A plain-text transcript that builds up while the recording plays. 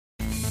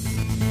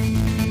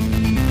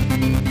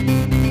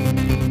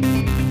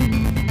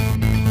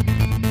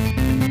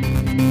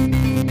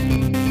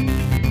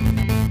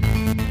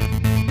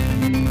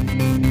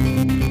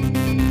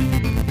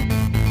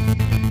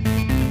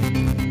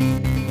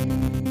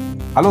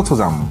Hallo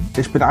zusammen,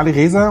 ich bin Ali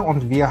Reza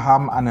und wir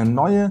haben eine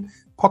neue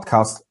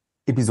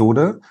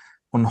Podcast-Episode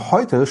und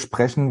heute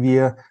sprechen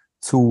wir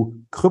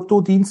zu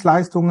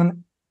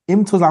Kryptodienstleistungen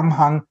im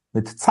Zusammenhang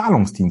mit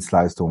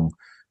Zahlungsdienstleistungen.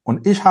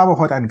 Und ich habe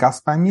heute einen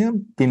Gast bei mir,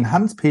 den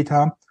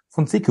Hans-Peter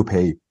von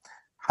CQPay.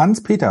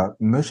 Hans-Peter,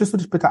 möchtest du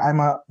dich bitte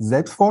einmal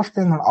selbst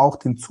vorstellen und auch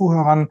den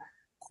Zuhörern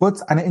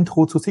kurz eine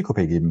Intro zu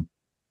CQPay geben?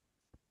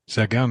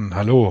 Sehr gern,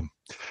 hallo.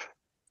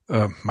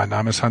 Mein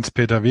Name ist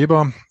Hans-Peter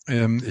Weber.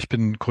 Ich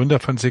bin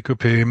Gründer von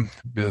CQPay.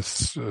 Wir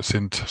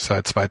sind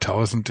seit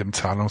 2000 im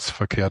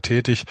Zahlungsverkehr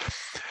tätig.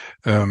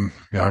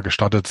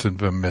 Gestartet sind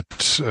wir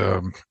mit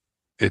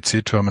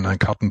EC-Terminal,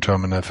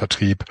 Kartenterminal,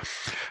 Vertrieb.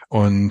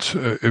 Und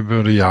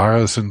über die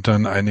Jahre sind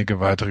dann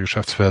einige weitere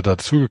Geschäftsfelder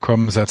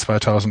dazugekommen. Seit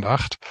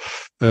 2008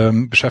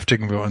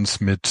 beschäftigen wir uns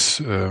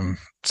mit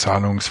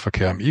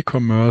Zahlungsverkehr im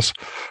E-Commerce.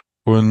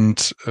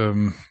 Und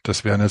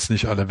das werden jetzt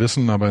nicht alle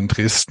wissen, aber in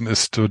Dresden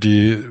ist so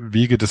die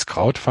Wiege des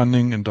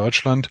Crowdfunding in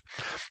Deutschland,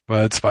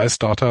 weil zwei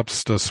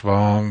Startups, das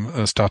war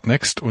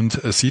Startnext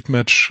und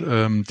Seedmatch,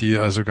 die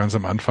also ganz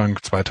am Anfang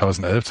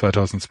 2011,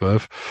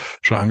 2012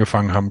 schon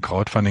angefangen haben,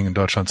 Crowdfunding in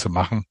Deutschland zu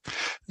machen.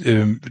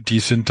 Die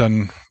sind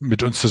dann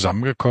mit uns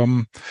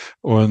zusammengekommen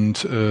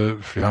und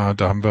da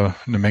haben wir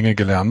eine Menge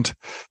gelernt,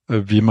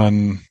 wie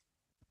man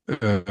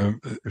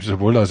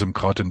sowohl also im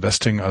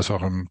Crowd-Investing als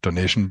auch im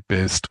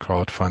Donation-Based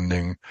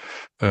Crowdfunding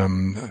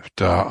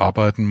da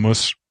arbeiten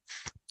muss.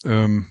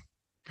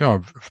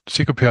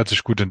 CQP hat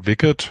sich gut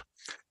entwickelt.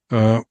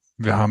 Wir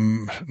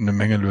haben eine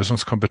Menge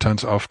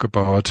Lösungskompetenz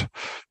aufgebaut,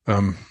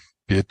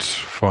 geht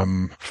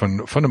von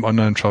einem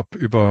Online-Shop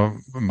über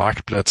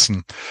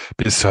Marktplätzen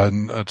bis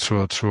hin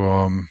zur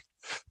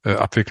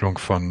Abwicklung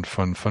von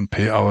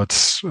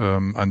Payouts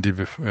an die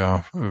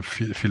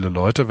viele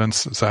Leute, wenn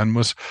es sein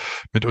muss.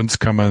 Mit uns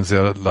kann man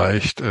sehr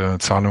leicht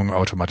Zahlungen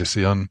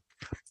automatisieren.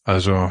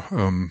 Also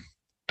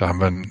da haben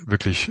wir ein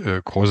wirklich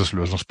großes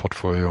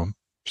Lösungsportfolio.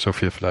 So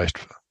viel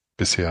vielleicht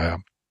bisher. Ja.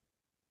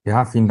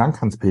 Ja, vielen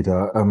Dank,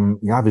 Hans-Peter.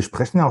 Wir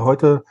sprechen ja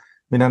heute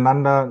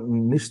miteinander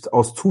nicht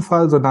aus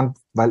Zufall, sondern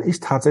weil ich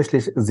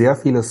tatsächlich sehr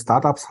viele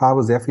Startups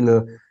habe, sehr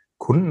viele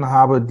Kunden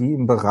habe, die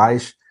im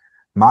Bereich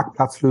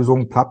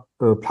Marktplatzlösungen,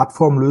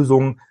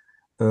 Plattformlösungen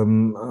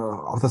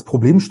auf das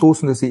Problem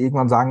stoßen, dass sie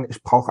irgendwann sagen,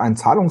 ich brauche einen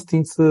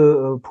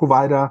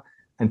Zahlungsdienste-Provider,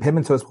 einen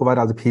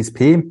Payment-Service-Provider, also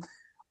PSP.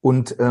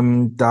 Und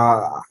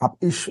da habe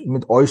ich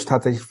mit euch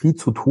tatsächlich viel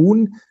zu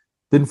tun.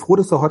 Bin froh,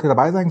 dass du heute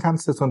dabei sein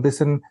kannst, dass du ein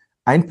bisschen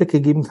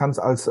Einblicke geben kannst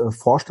als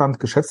Vorstand,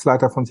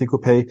 Geschäftsleiter von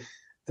CQPay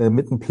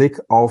mit einem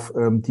Blick auf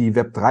die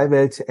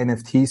Web3-Welt,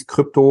 NFTs,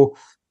 Krypto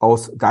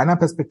aus deiner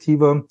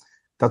Perspektive.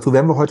 Dazu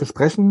werden wir heute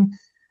sprechen.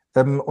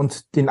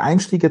 Und den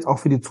Einstieg jetzt auch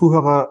für die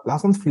Zuhörer,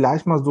 lass uns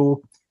vielleicht mal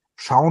so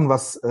schauen,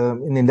 was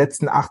in den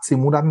letzten 18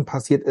 Monaten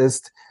passiert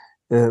ist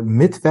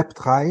mit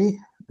Web3,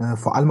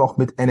 vor allem auch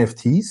mit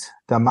NFTs.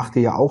 Da macht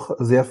ihr ja auch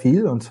sehr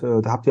viel und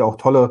da habt ihr auch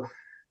tolle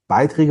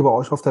Beiträge bei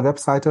euch auf der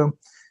Webseite.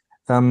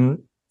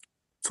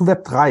 Zu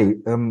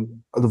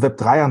Web3, also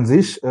Web3 an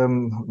sich,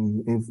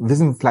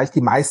 wissen vielleicht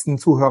die meisten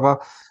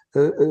Zuhörer,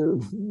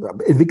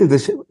 entwickelt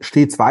sich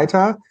stets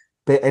weiter.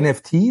 Bei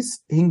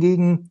NFTs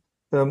hingegen,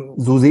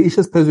 so sehe ich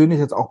es persönlich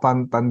jetzt auch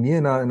bei mir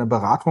in der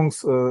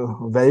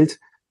Beratungswelt,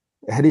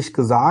 hätte ich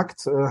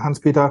gesagt,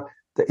 Hans-Peter,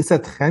 da ist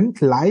der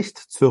Trend leicht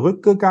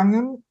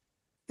zurückgegangen,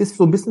 ist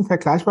so ein bisschen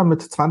vergleichbar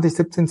mit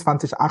 2017,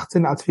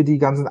 2018, als wir die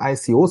ganzen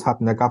ICOs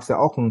hatten. Da gab es ja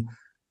auch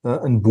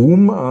einen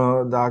Boom,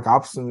 da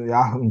gab es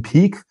einen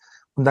Peak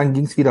und dann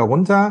ging es wieder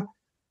runter.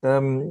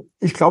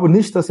 Ich glaube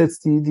nicht, dass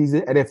jetzt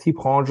diese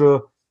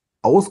NFT-Branche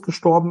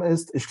ausgestorben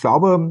ist. Ich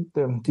glaube,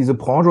 diese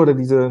Branche oder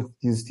diese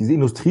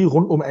Industrie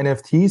rund um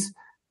NFTs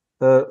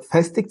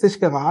festigt sich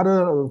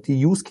gerade.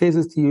 Die Use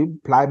Cases, die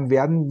bleiben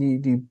werden,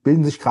 die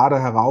bilden sich gerade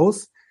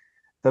heraus.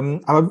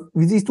 Aber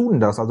wie siehst du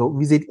denn das? Also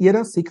wie seht ihr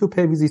das,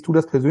 CQPay? Wie siehst du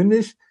das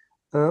persönlich?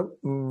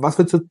 Was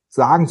würdest du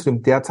sagen zu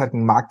dem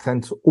derzeitigen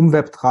Markttrend um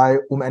Web3,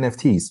 um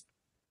NFTs?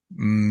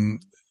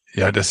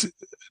 Ja,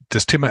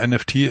 das Thema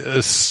NFT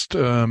ist,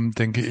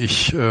 denke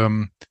ich,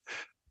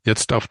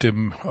 jetzt auf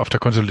der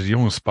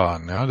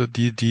Konsolidierungsbahn. Ja,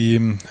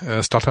 die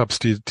Startups,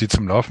 die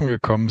zum Laufen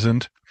gekommen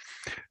sind,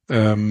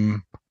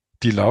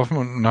 die laufen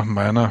und nach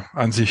meiner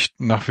Ansicht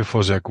nach wie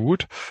vor sehr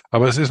gut.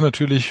 Aber es ist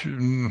natürlich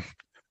ein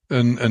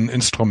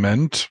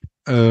Instrument,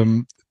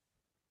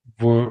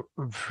 wo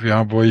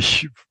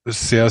ich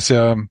sehr,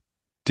 sehr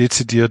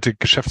dezidierte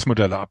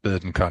Geschäftsmodelle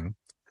abbilden kann.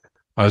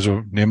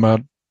 Also nehmen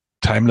wir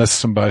Timeless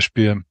zum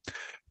Beispiel,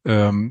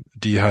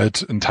 die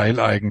halt ein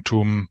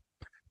Teileigentum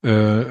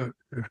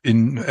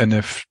in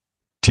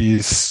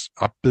NFTs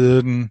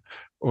abbilden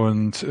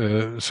und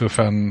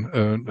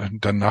insofern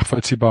dann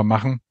nachvollziehbar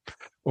machen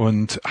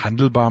und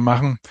handelbar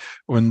machen.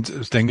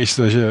 Und denke ich,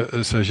 solche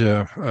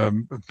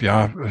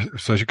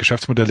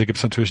Geschäftsmodelle gibt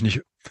es natürlich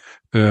nicht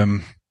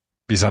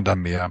wie Sand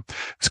am Meer.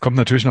 Es kommt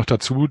natürlich noch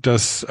dazu,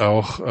 dass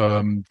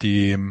auch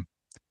die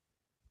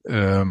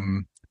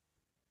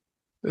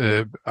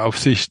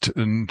Aufsicht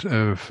und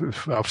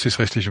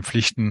aufsichtsrechtlichen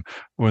Pflichten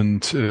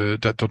und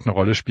dort eine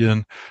Rolle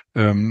spielen.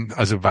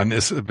 Also wann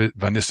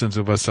ist denn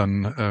sowas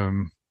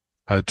dann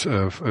halt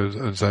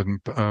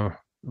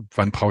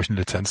wann brauche ich eine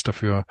Lizenz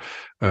dafür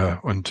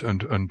und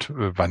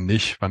wann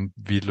nicht,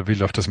 wie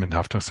läuft das mit den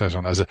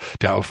Haftungsträgern? Also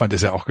der Aufwand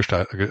ist ja auch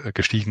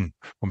gestiegen,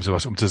 um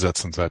sowas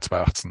umzusetzen seit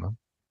 2018. Ne?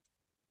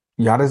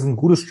 Ja, das ist ein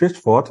gutes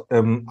Stichwort.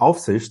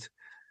 Aufsicht.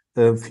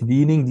 Für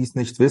diejenigen, die es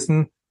nicht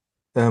wissen,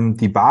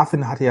 die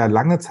BaFin hatte ja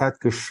lange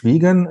Zeit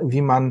geschwiegen,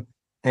 wie man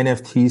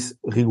NFTs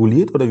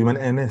reguliert oder wie man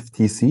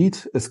NFTs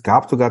sieht. Es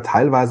gab sogar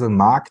teilweise einen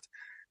Markt,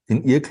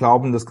 den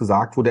Irrglauben, dass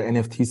gesagt wurde,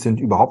 NFTs sind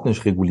überhaupt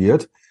nicht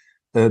reguliert.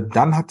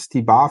 Dann hat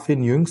die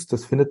BaFin jüngst,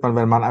 das findet man,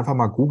 wenn man einfach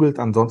mal googelt,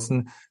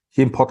 ansonsten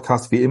hier im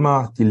Podcast wie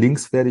immer, die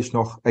Links werde ich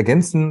noch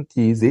ergänzen,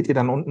 die seht ihr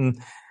dann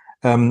unten,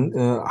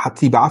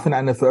 hat die BaFin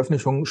eine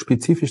Veröffentlichung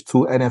spezifisch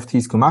zu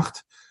NFTs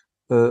gemacht,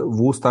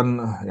 wo es dann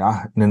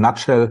ja in a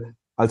nutshell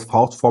als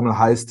Faustformel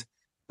heißt,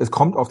 es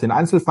kommt auf den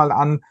Einzelfall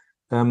an.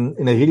 In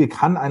der Regel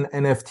kann ein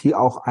NFT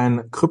auch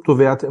ein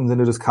Kryptowert im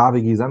Sinne des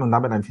KWG sein und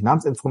damit ein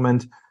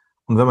Finanzinstrument.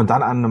 Und wenn man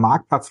dann eine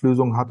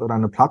Marktplatzlösung hat oder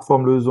eine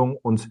Plattformlösung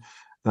und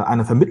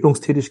eine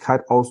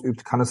Vermittlungstätigkeit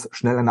ausübt, kann es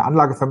schnell eine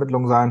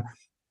Anlagevermittlung sein.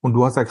 Und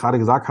du hast ja gerade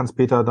gesagt,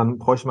 Hans-Peter, dann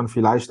bräuchte man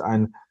vielleicht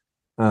ein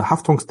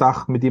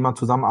Haftungsdach, mit dem man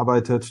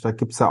zusammenarbeitet. Da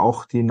gibt's ja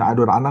auch den einen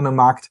oder anderen im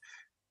Markt.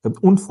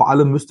 Und vor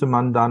allem müsste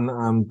man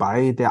dann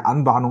bei der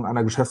Anbahnung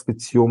einer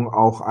Geschäftsbeziehung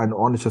auch ein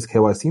ordentliches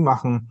KYC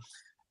machen.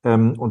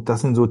 Und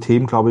das sind so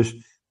Themen, glaube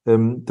ich,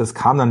 das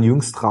kam dann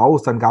jüngst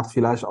raus. Dann gab es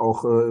vielleicht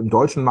auch im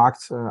deutschen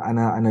Markt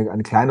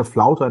eine kleine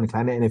Flaute, eine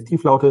kleine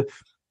NFT-Flaute.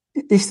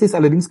 Ich sehe es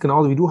allerdings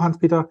genauso wie du,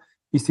 Hans-Peter.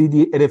 Ich sehe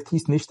die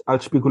NFTs nicht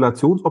als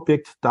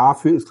Spekulationsobjekt.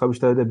 Dafür ist, glaube ich,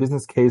 der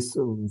Business Case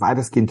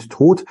weitestgehend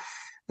tot.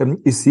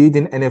 Ich sehe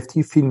den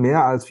NFT viel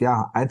mehr als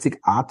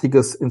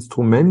einzigartiges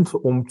Instrument,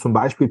 um zum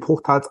Beispiel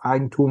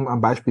Bruchteilseigentum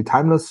am Beispiel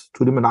Timeless,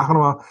 zu dem wir nachher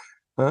nochmal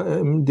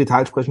im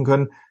Detail sprechen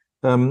können,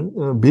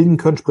 bilden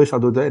können. Sprich,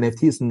 also der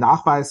NFT ist ein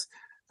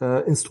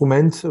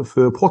Nachweisinstrument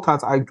für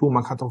Bruchteilseigentum.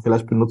 Man kann es auch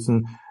vielleicht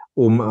benutzen,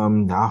 um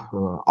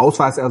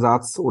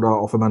Ausweisersatz oder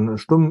auch wenn man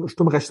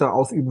Stimmrechte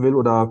ausüben will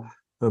oder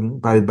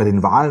bei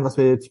den Wahlen, was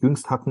wir jetzt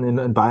jüngst hatten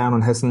in Bayern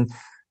und Hessen.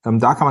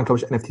 Da kann man, glaube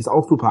ich, NFTs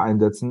auch super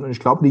einsetzen. Und ich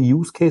glaube, die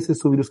Use Cases,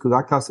 so wie du es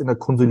gesagt hast, in der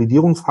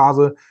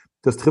Konsolidierungsphase,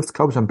 das trifft es,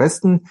 glaube ich, am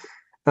besten.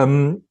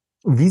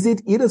 Wie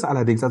seht ihr das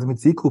allerdings, also mit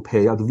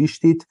SecuPay? Also wie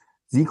steht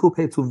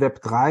SecuPay zu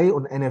Web3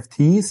 und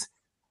NFTs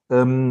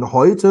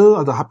heute?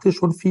 Also habt ihr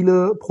schon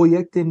viele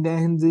Projekte in der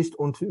Hinsicht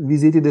und wie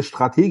seht ihr das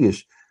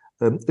strategisch?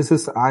 Ist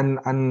es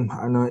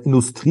eine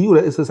Industrie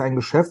oder ist es ein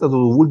Geschäft,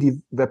 also sowohl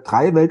die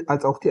Web3-Welt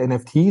als auch die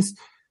NFTs,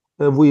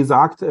 wo ihr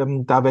sagt,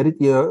 da werdet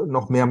ihr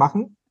noch mehr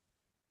machen?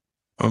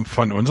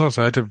 Von unserer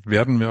Seite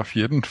werden wir auf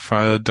jeden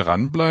Fall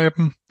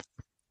dranbleiben.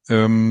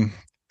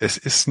 Es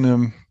ist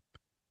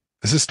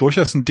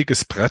durchaus ein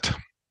dickes Brett,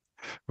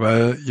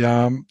 weil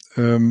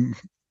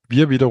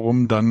wir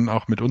wiederum dann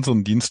auch mit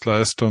unseren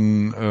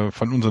Dienstleistern,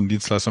 von unseren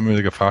Dienstleistern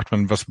wieder gefragt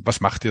werden,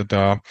 was macht ihr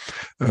da?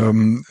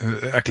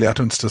 Erklärt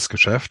uns das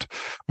Geschäft.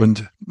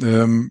 Und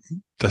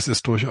das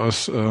ist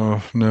durchaus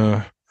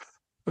eine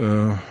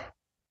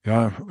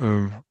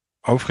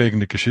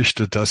aufregende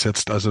Geschichte, das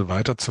jetzt also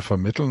weiter zu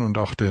vermitteln und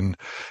auch den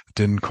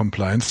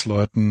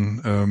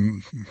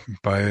Compliance-Leuten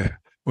bei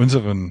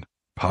unseren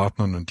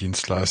Partnern und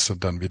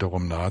Dienstleistern dann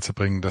wiederum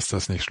nahezubringen, dass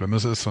das nicht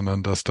Schlimmes ist,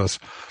 sondern dass das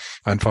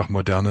einfach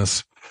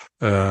modernes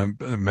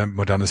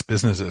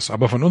Business ist.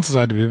 Aber von unserer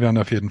Seite, wir werden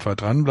auf jeden Fall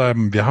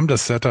dranbleiben. Wir haben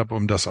das Setup,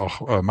 um das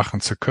auch machen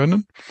zu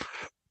können.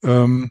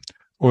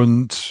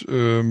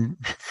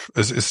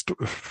 Es ist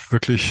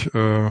wirklich,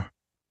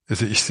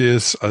 also ich sehe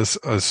es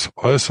als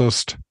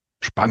äußerst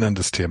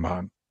spannendes Thema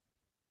an.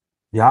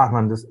 Ja,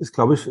 man, das ist,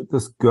 glaube ich,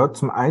 das gehört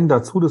zum einen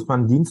dazu, dass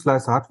man einen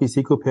Dienstleister hat wie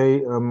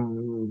SecuPay,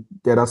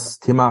 der das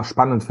Thema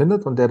spannend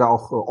findet und der da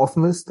auch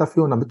offen ist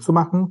dafür und da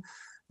mitzumachen.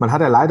 Man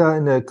hat ja leider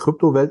in der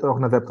Kryptowelt oder auch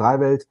in der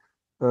Web3-Welt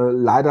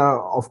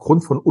leider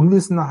aufgrund von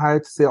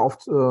Unwissenheit sehr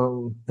oft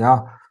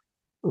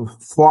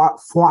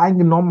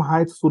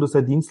Voreingenommenheit, so dass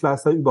der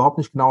Dienstleister überhaupt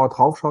nicht genauer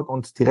draufschaut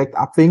und direkt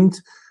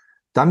abwinkt.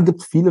 Dann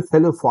gibt es viele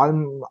Fälle, vor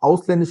allem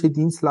ausländische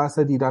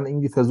Dienstleister, die dann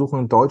irgendwie versuchen,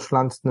 in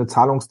Deutschland eine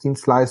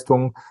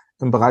Zahlungsdienstleistung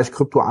im Bereich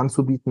Krypto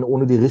anzubieten,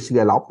 ohne die richtige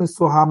Erlaubnis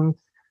zu haben.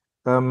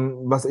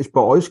 Was ich bei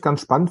euch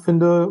ganz spannend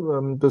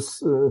finde,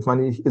 ich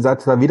meine, ihr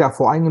seid da weder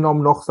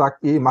voreingenommen noch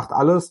sagt, ihr macht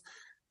alles.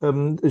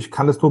 Ich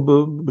kann das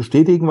nur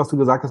bestätigen, was du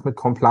gesagt hast mit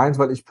Compliance,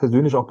 weil ich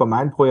persönlich auch bei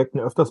meinen Projekten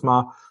öfters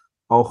mal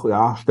auch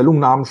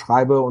Stellungnahmen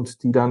schreibe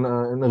und die dann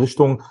in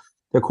Richtung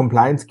der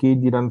Compliance gehen,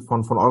 die dann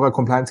von eurer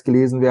Compliance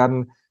gelesen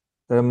werden.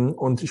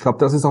 Und ich glaube,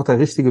 das ist auch der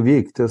richtige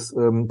Weg, das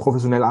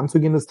professionell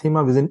anzugehen, das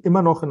Thema. Wir sind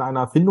immer noch in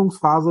einer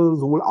Findungsphase,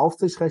 sowohl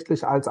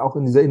aufsichtsrechtlich als auch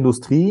in dieser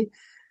Industrie.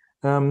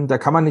 Da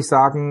kann man nicht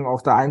sagen,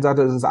 auf der einen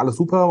Seite ist es alles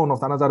super und auf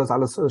der anderen Seite ist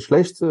alles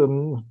schlecht.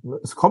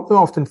 Es kommt immer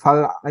auf den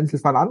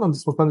Einzelfall an und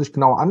das muss man sich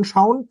genau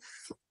anschauen.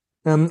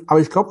 Aber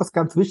ich glaube, was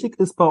ganz wichtig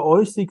ist bei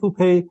euch,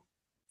 SecuPay,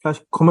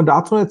 vielleicht kommen wir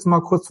dazu jetzt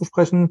mal kurz zu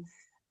sprechen.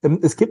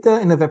 Es gibt ja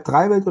in der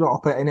Web3-Welt oder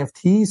auch bei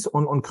NFTs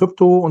und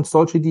Krypto und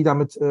solche, die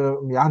damit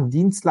eine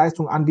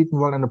Dienstleistung anbieten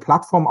wollen, eine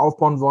Plattform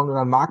aufbauen wollen oder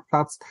einen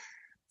Marktplatz.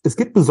 Es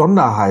gibt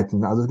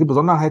Besonderheiten. Also es gibt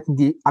Besonderheiten,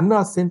 die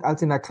anders sind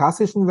als in der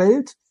klassischen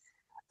Welt.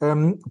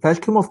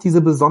 Vielleicht können wir auf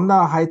diese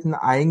Besonderheiten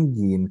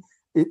eingehen.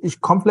 Ich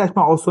komme vielleicht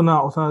mal aus so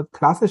einer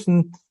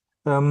klassischen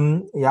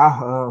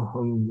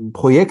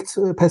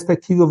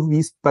Projektperspektive, wie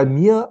es bei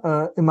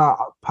mir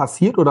immer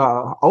passiert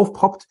oder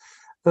aufpoppt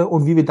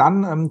und wie wir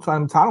dann zu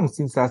einem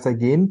Zahlungsdienstleister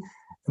gehen.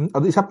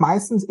 Also ich habe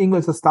meistens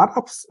irgendwelche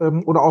Startups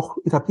oder auch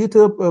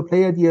etablierte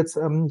Player, die jetzt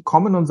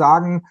kommen und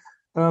sagen,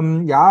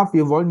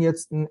 wir wollen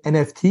jetzt ein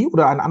NFT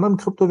oder einen anderen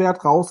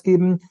Kryptowert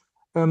rausgeben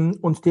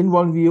und den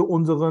wollen wir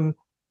unseren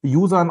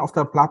Usern auf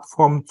der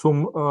Plattform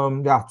zum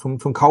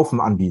Kaufen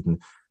anbieten.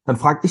 Dann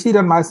frage ich die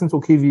dann meistens,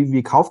 okay,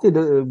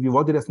 wie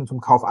wollt ihr das denn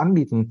zum Kauf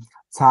anbieten?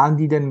 Zahlen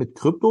die denn mit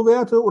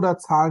Kryptowerte oder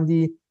zahlen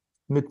die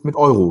mit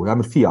Euro,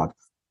 mit Fiat?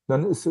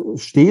 Dann ist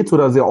stets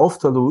oder sehr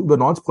oft, also über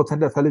 90%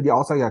 der Fälle die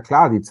Aussage, ja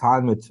klar, die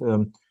zahlen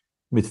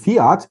mit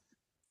Fiat.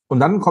 Und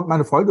dann kommt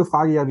meine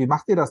Folgefrage, ja, wie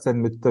macht ihr das denn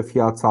mit der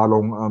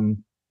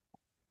Fiat-Zahlung?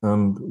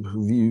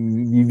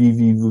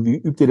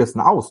 Wie übt ihr das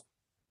denn aus?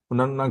 Und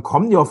dann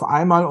kommen die auf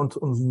einmal und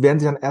werden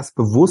sich dann erst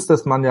bewusst,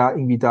 dass man ja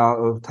irgendwie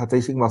da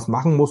tatsächlich irgendwas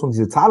machen muss, um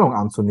diese Zahlung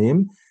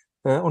anzunehmen.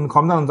 Und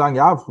kommen dann und sagen,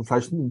 ja,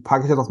 vielleicht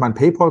packe ich das auf mein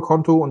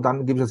PayPal-Konto und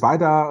dann gebe ich es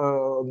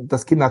weiter.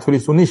 Das geht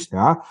natürlich so nicht,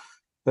 ja.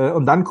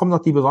 Und dann kommen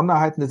noch die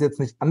Besonderheiten, das ist jetzt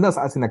nicht anders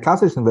als in der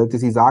klassischen Welt, dass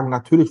sie sagen,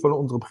 natürlich wollen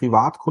unsere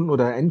Privatkunden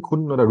oder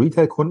Endkunden oder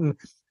Retail-Kunden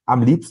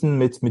am liebsten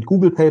mit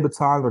Google Pay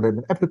bezahlen oder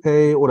mit Apple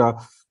Pay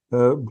oder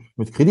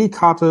mit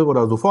Kreditkarte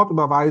oder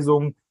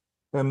Sofortüberweisung.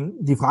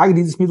 Die Frage,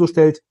 die sich mir so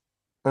stellt,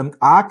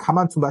 A, kann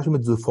man zum Beispiel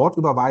mit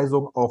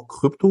Sofortüberweisung auch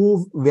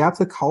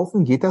Kryptowerte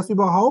kaufen? Geht das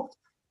überhaupt?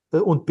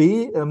 Und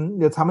B,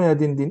 jetzt haben wir ja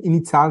den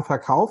initialen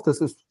Verkauf,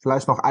 das ist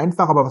vielleicht noch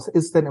einfach, aber was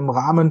ist denn im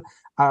Rahmen,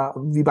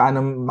 wie bei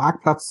einem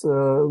Marktplatz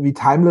wie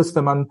Timeless,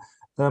 wenn man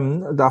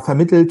da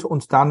vermittelt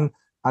und dann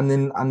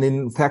an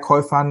den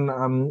Verkäufern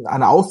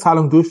eine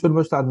Auszahlung durchführen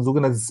möchte, also ein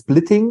sogenanntes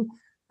Splitting,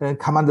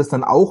 kann man das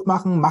dann auch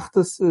machen? Macht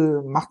das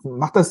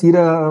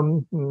jeder?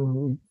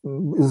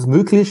 Ist es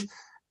möglich?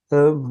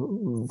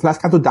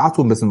 Vielleicht kannst du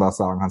dazu ein bisschen was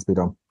sagen,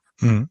 Hans-Peter.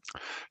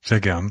 Sehr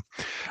gern.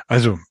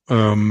 Also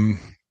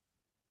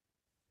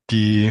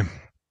die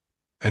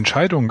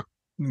Entscheidung,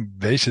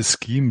 welche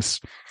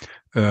Schemes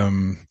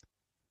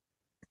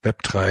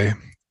Web3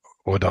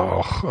 oder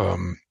auch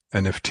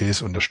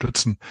NFTs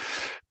unterstützen,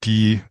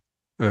 die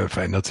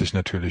verändert sich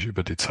natürlich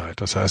über die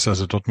Zeit. Das heißt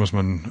also, dort muss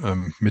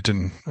man mit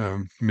den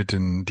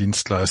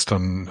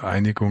Dienstleistern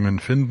Einigungen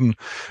finden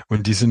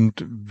und die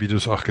sind, wie du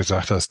es auch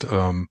gesagt hast,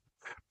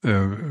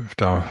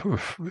 da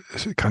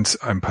kann es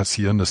einem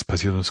passieren, das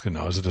passiert uns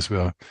genauso, dass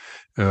wir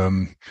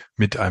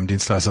mit einem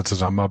Dienstleister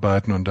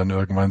zusammenarbeiten und dann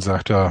irgendwann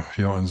sagt er,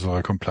 hier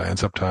unsere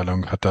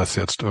Compliance-Abteilung hat das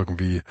jetzt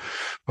irgendwie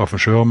auf dem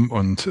Schirm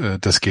und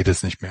das geht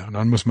jetzt nicht mehr. Und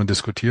dann muss man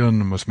diskutieren,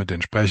 muss mit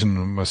denen sprechen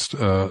und muss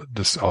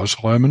das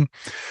ausräumen.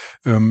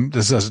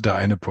 Das ist also der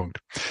eine Punkt.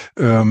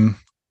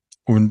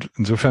 Und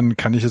insofern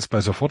kann ich jetzt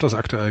bei Sofort das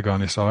aktuell gar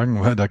nicht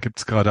sagen, weil da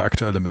gibt's gerade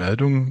aktuelle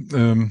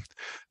Meldungen.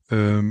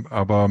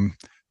 Aber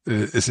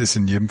es ist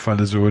in jedem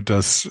Falle so,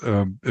 dass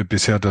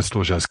bisher das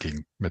durchaus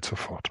ging mit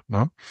Sofort.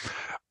 Ne?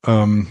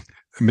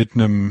 Mit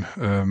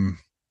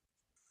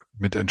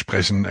mit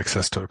entsprechenden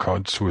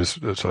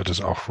Access-to-Account-Tools sollte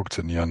es auch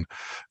funktionieren,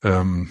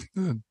 also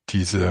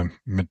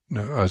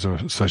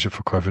solche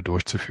Verkäufe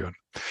durchzuführen.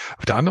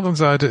 Auf der anderen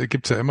Seite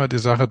gibt es ja immer die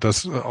Sache,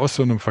 dass aus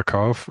so einem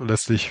Verkauf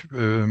letztlich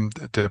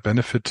der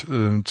Benefit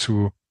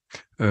zu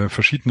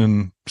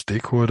verschiedenen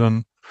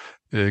Stakeholdern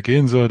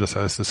gehen soll. Das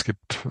heißt, es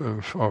gibt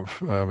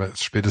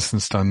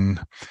spätestens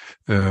dann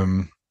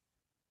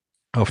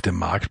auf dem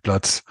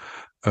Marktplatz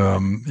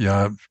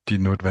die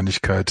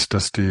Notwendigkeit,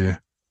 dass die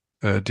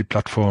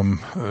Plattform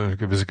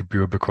gewisse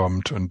Gebühr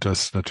bekommt und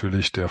dass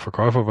natürlich der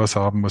Verkäufer was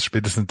haben muss.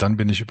 Spätestens dann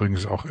bin ich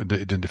übrigens auch in der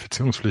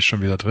Identifizierungspflicht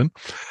schon wieder drin.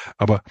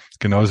 Aber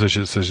genau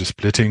solche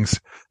Splittings,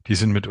 die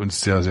sind mit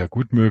uns sehr, sehr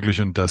gut möglich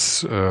und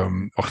das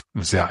auch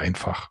sehr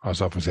einfach,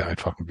 also auf einem sehr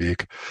einfachen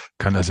Weg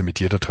kann also mit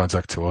jeder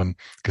Transaktion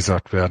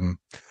gesagt werden,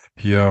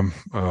 hier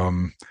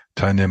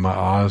Teilnehmer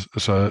A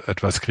soll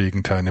etwas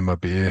kriegen, Teilnehmer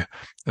B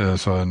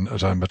soll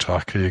einen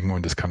Betrag kriegen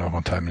und es kann auch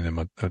einen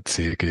Teilnehmer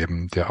C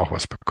geben, der auch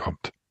was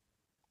bekommt.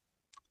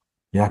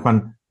 Ja, ich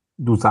meine,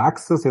 du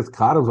sagst es jetzt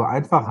gerade so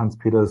einfach,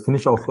 Hans-Peter, das finde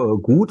ich auch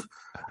gut,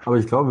 aber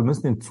ich glaube, wir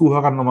müssen den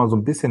Zuhörern nochmal so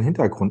ein bisschen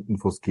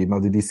Hintergrundinfos geben.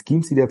 Also die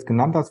Schemes, die du jetzt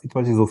genannt hast, wie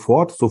zum Beispiel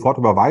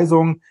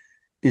Sofortüberweisung.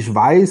 Ich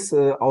weiß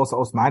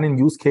aus meinen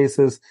Use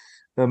Cases,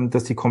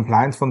 dass die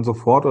Compliance von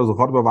Sofort oder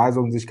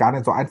Sofortüberweisung sich gar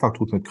nicht so einfach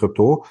tut mit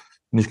Krypto.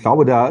 Und ich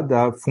glaube,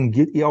 da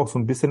fungiert ihr auch so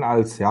ein bisschen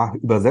als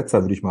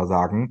Übersetzer, würde ich mal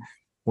sagen,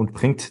 und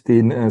bringt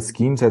den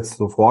Schemes jetzt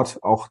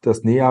sofort auch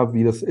das näher,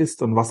 wie das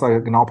ist und was da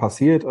genau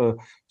passiert,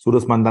 so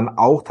dass man dann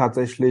auch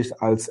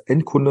tatsächlich als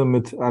Endkunde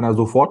mit einer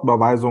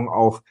Sofortüberweisung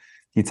auch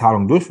die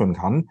Zahlung durchführen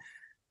kann.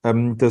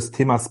 Das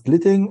Thema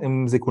Splitting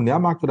im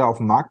Sekundärmarkt oder auf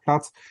dem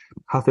Marktplatz,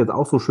 hast du jetzt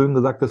auch so schön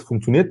gesagt, das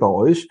funktioniert bei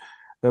euch.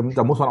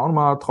 Da muss man auch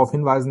nochmal darauf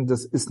hinweisen,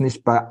 das ist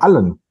nicht bei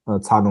allen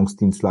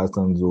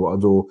Zahlungsdienstleistern so.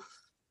 Also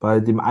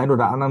bei dem einen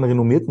oder anderen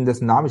Renommierten,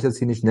 dessen Namen ich jetzt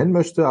hier nicht nennen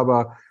möchte,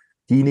 aber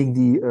diejenigen,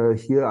 die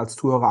hier als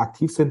Zuhörer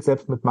aktiv sind,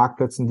 selbst mit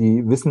Marktplätzen,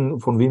 die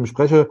wissen, von wem ich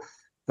spreche.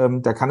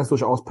 da kann es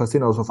durchaus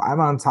passieren, dass auf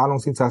einmal ein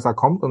Zahlungsdienstleister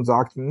kommt und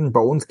sagt, bei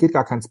uns geht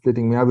gar kein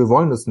Splitting mehr, wir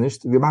wollen das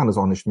nicht, wir machen das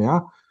auch nicht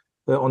mehr.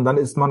 Und dann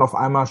steht man auf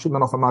einmal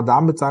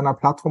da mit seiner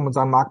Plattform, mit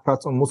seinem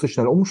Marktplatz und muss sich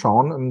schnell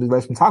umschauen, in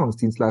welchem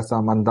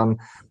Zahlungsdienstleister man dann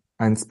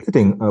ein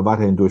Splitting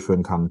weiterhin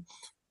durchführen kann.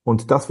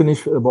 Und das finde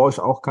ich bei euch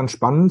auch ganz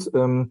spannend.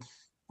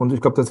 Und ich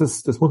glaube, das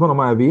muss man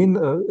nochmal erwähnen.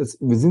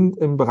 Wir sind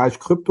im Bereich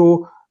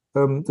Krypto.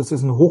 Das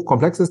ist ein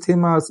hochkomplexes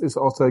Thema. Es ist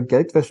aus der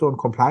Geldwäsche- und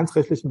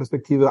compliance-rechtlichen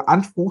Perspektive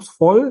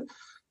anspruchsvoll.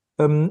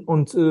 Das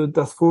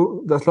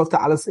läuft ja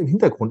alles im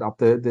Hintergrund ab.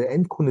 Der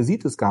Endkunde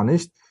sieht es gar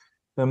nicht.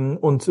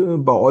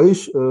 Bei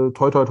euch, toi,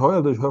 toi, toi,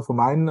 also ich höre von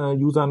meinen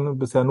Usern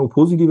bisher nur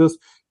Positives,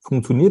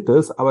 funktioniert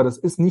das, aber das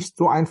ist nicht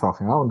so einfach,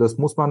 ja. Und das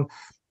muss man,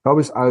 glaube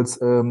ich, als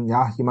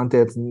jemand, der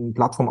jetzt eine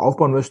Plattform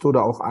aufbauen möchte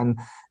oder auch ein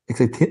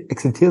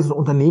existierendes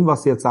Unternehmen,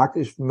 was jetzt sagt,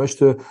 ich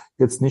möchte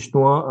jetzt nicht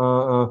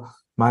nur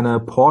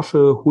meine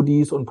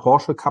Porsche-Hoodies und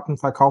Porsche-Kappen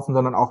verkaufen,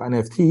 sondern auch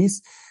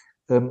NFTs.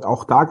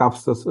 Auch da gab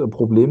es das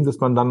Problem,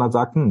 dass man dann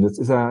sagt, das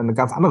ist ja eine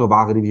ganz andere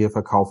Ware, die wir hier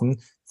verkaufen.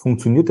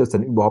 Funktioniert das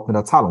denn überhaupt mit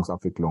der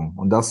Zahlungsabwicklung?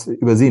 Und das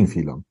übersehen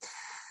viele.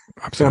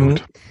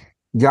 Absolut.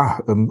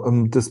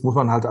 Das muss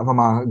man halt einfach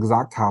mal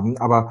gesagt haben.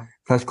 Aber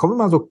vielleicht kommen wir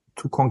mal so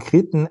zu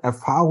konkreten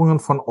Erfahrungen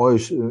von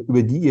euch,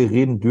 über die ihr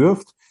reden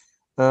dürft.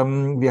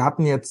 Wir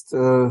hatten jetzt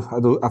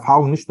also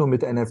Erfahrungen nicht nur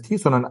mit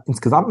NFTs, sondern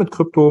insgesamt mit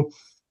Krypto.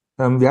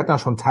 Wir hatten ja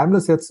schon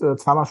Timeless jetzt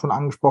zweimal schon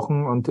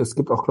angesprochen und es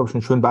gibt auch, glaube ich,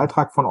 einen schönen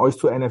Beitrag von euch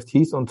zu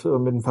NFTs und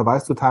mit einem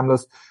Verweis zu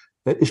Timeless.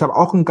 Ich habe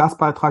auch einen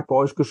Gastbeitrag bei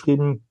euch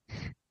geschrieben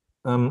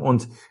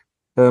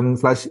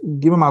vielleicht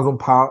gehen wir mal so ein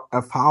paar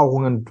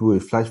Erfahrungen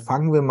durch. Vielleicht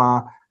fangen wir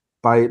mal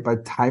bei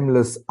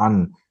Timeless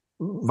an.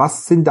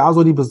 Was sind da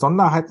so die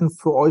Besonderheiten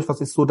für euch?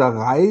 Was ist so der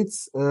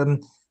Reiz?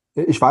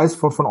 Ich weiß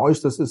von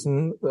euch, das ist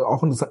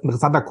auch ein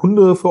interessanter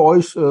Kunde für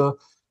euch.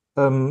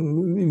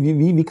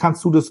 Wie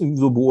kannst du das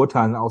so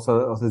beurteilen aus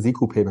der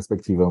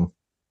CQP-Perspektive?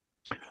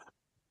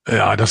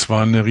 Ja, das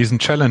war eine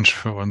Riesen-Challenge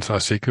für uns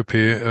aus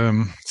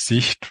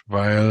CQP-Sicht,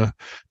 weil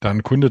da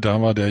ein Kunde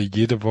da war, der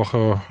jede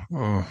Woche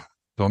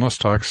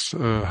donnerstags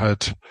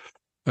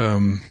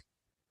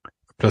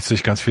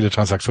plötzlich ganz viele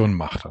Transaktionen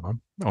machte. Ne?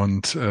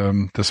 Und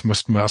das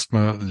mussten wir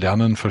erstmal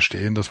lernen,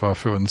 verstehen. Das war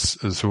für uns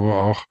so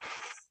auch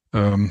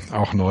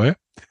neu.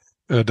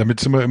 Damit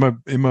sind wir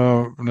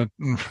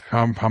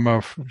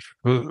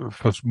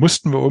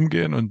mussten wir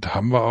umgehen und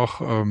haben wir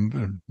auch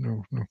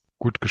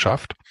gut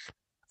geschafft.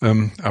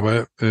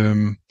 Aber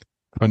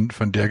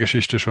von der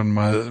Geschichte schon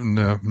mal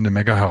eine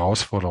mega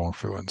Herausforderung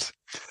für uns.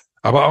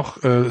 Aber auch,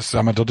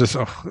 sagen wir, dort ist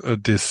auch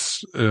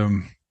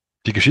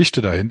die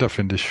Geschichte dahinter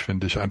finde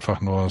ich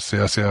einfach nur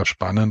sehr, sehr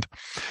spannend.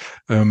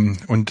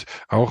 Und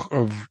auch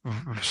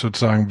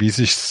sozusagen, wie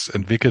sich's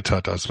entwickelt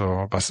hat.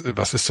 Also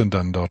was ist denn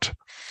dann dort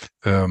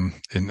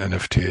in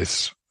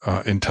NFTs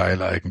in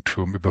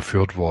Teileigentum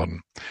überführt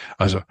worden?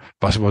 Also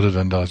was wurde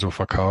denn da so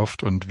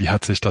verkauft und wie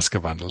hat sich das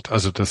gewandelt?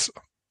 Also das,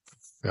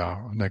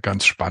 ja, eine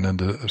ganz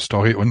spannende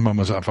Story und man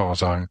muss einfach auch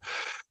sagen,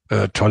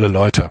 tolle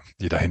Leute,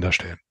 die dahinter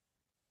stehen.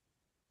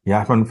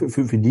 Ja, ich meine,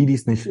 für die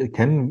es nicht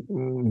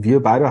kennen,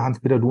 wir beide,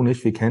 Hans-Peter, du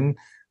nicht, wir kennen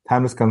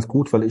Timeless ganz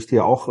gut, weil ich die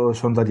auch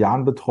schon seit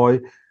Jahren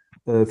betreue.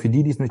 Für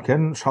die es nicht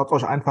kennen, schaut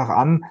euch einfach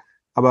an.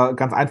 Aber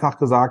ganz einfach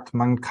gesagt,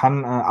 man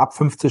kann ab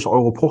 50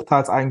 Euro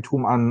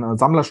Bruchteilseigentum an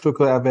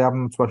Sammlerstücke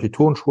erwerben, zum Beispiel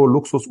Turnschuhe,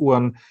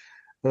 Luxusuhren,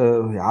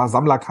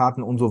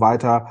 Sammlerkarten und so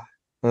weiter.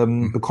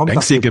 Bekommt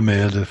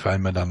Banksy-Gemälde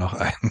fallen mir da noch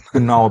ein.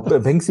 Genau,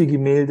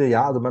 Banksy-Gemälde,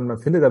 ja, also man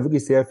findet da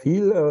wirklich sehr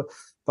viel,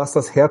 was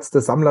das Herz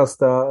des Sammlers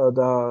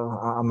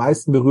da am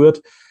meisten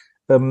berührt.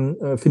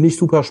 Finde ich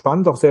super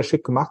spannend, auch sehr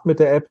schick gemacht mit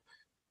der App.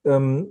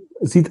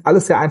 Sieht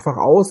alles sehr einfach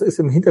aus, ist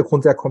im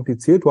Hintergrund sehr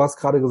kompliziert. Du hast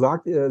gerade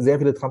gesagt, sehr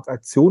viele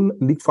Transaktionen,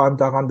 liegt vor allem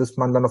daran, dass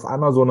man dann auf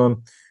einmal so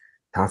zum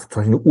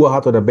Beispiel eine Uhr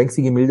hat oder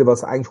Banksy-Gemälde,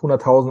 was eigentlich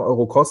 100.000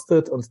 Euro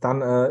kostet und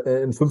dann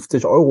in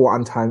 50 Euro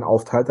Anteilen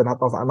aufteilt. Dann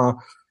hat man auf einmal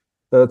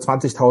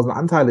 20.000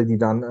 Anteile, die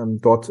dann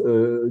dort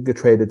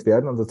getradet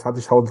werden. Also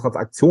 20.000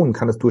 Transaktionen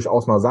kann es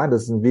durchaus mal sein,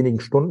 dass es in wenigen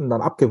Stunden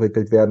dann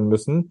abgewickelt werden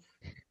müssen.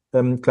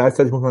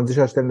 Gleichzeitig muss man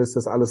sicherstellen, dass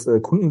das alles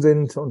Kunden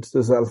sind und dass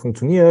das alles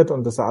funktioniert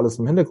und dass da alles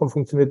im Hintergrund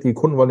funktioniert. Die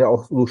Kunden wollen ja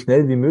auch so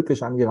schnell wie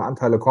möglich an ihre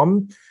Anteile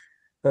kommen,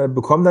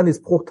 bekommen dann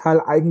das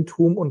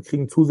Bruchteil-Eigentum und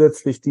kriegen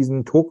zusätzlich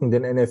diesen Token,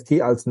 den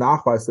NFT, als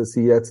Nachweis, dass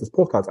sie jetzt das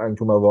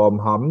Bruchteilseigentum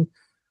erworben haben.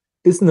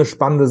 Ist eine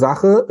spannende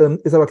Sache,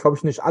 ist aber, glaube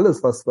ich, nicht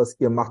alles, was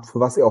ihr macht, für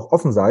was ihr auch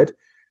offen seid.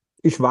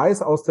 Ich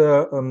weiß aus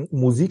der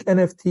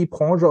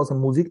Musik-NFT-Branche, aus der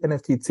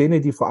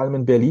Musik-NFT-Szene, die vor allem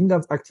in Berlin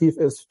ganz aktiv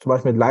ist, zum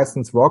Beispiel mit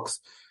License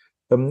Rocks,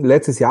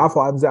 letztes Jahr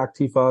vor allem sehr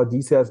aktiv war,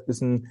 dieses Jahr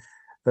ist ein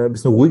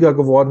bisschen ruhiger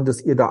geworden,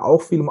 dass ihr da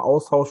auch viel im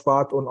Austausch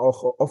wart und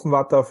auch offen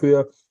wart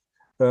dafür,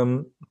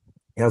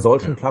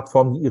 solchen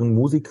Plattformen, die ihren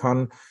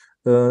Musikern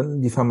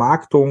die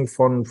Vermarktung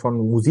von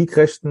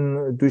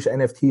Musikrechten durch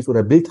NFTs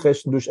oder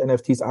Bildrechten durch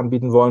NFTs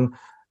anbieten wollen,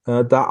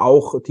 da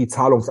auch die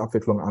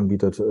Zahlungsabwicklung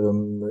anbietet.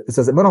 Ist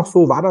das immer noch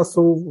so? War das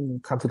so?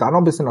 Kannst du da noch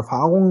ein bisschen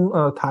Erfahrung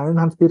teilen,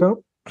 Hans-Peter?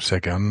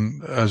 Sehr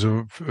gern.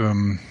 Also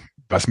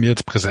was mir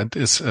jetzt präsent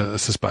ist,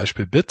 ist das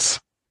Beispiel Bits.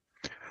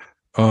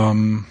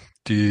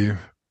 Die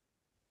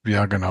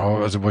Ja,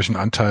 genau. Also wo ich einen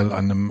Anteil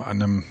an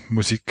einem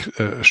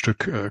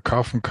Musikstück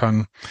kaufen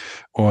kann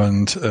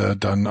und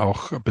dann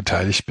auch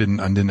beteiligt bin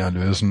an den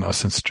Erlösen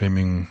aus den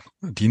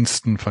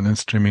von den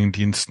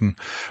Streaming-Diensten,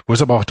 wo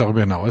es aber auch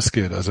darüber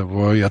hinausgeht. Also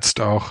wo jetzt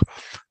auch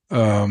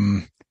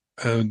ähm,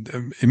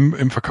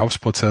 im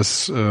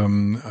Verkaufsprozess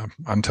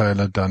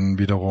Anteile dann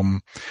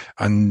wiederum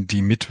an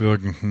die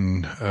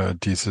Mitwirkenden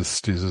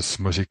dieses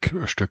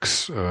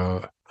Musikstücks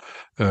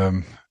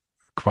ähm,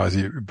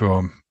 quasi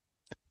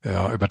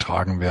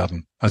übertragen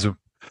werden. Also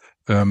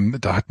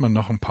da hat man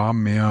noch ein paar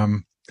mehr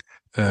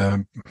äh,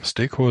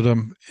 Stakeholder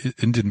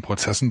in den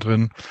Prozessen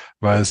drin,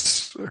 weil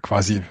es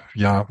quasi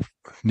ja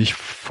nicht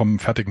vom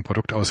fertigen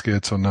Produkt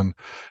ausgeht, sondern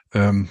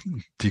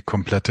die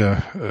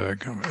komplette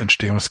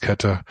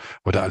Entstehungskette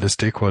oder alle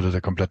Stakeholder der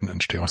kompletten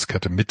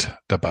Entstehungskette mit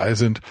dabei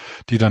sind,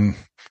 die dann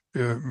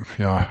äh,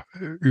 ja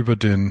über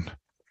den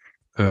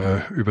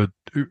über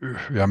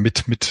ja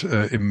mit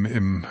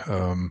im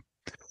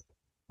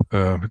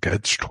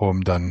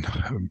Geldstrom dann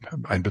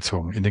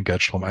in den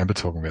Geldstrom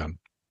einbezogen werden.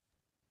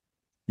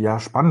 Ja,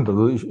 spannend.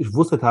 Also ich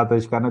wusste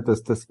tatsächlich gar nicht,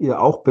 dass ihr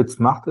auch Bits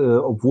macht,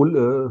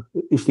 obwohl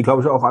ich die,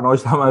 glaube ich, auch an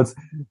euch damals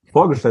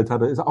vorgestellt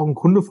hatte. Ist auch ein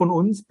Kunde von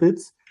uns,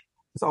 Bits.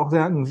 Ist auch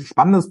sehr ein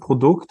spannendes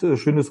Produkt.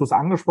 Schön, dass du es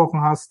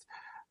angesprochen hast.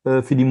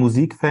 Für die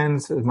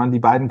Musikfans. Ich meine, die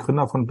beiden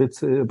Gründer von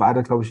Bits,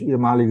 beide, glaube ich,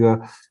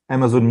 ehemalige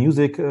Amazon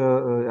Music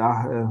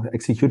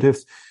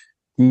Executives,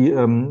 die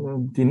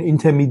den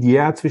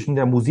Intermediär zwischen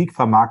der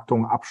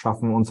Musikvermarktung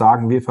abschaffen und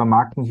sagen, wir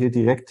vermarkten hier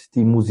direkt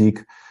die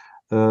Musik,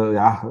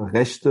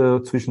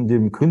 Rechte zwischen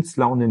dem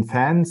Künstler und den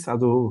Fans.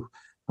 Also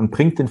man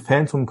bringt den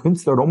Fan zum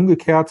Künstler oder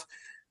umgekehrt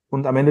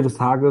und am Ende des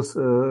Tages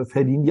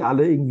verdienen die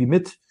alle irgendwie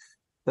mit.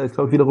 Da ist,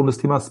 glaube ich, wiederum das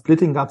Thema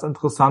Splitting ganz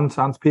interessant,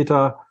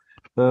 Hans-Peter.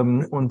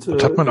 Und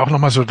hat man auch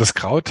nochmal so das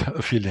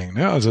Crowd-Feeling,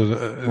 ne? Also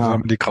Ja,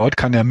 die Crowd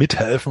kann ja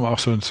mithelfen, auch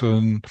so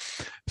einen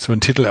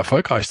Titel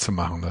erfolgreich zu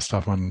machen. Das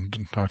darf man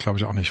da, glaube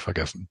ich, auch nicht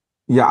vergessen.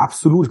 ja,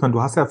 absolut. Ich meine,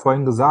 du hast ja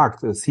vorhin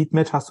gesagt, Seed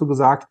Match hast du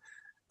gesagt,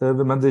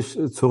 wenn man sich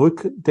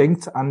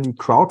zurückdenkt an die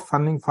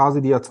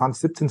Crowdfunding-Phase, die ja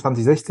 2017,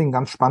 2016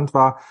 ganz spannend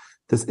war,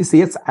 das ist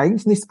jetzt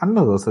eigentlich nichts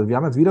anderes. Also wir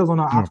haben jetzt wieder so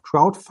eine Ja. Art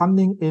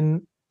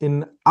Crowdfunding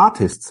in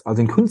Artists,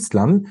 also in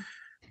Künstlern.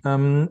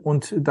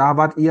 Und da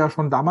wart ihr ja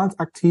schon damals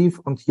aktiv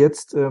und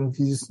jetzt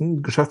dieses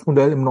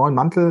Geschäftsmodell im neuen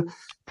Mantel.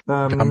 Wir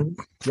haben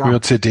Ja,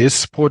 früher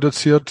CDs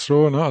produziert,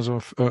 so, ne, also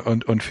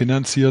und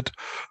finanziert,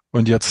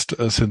 und jetzt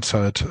sind es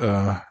halt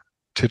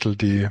Titel,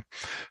 die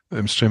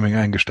im Streaming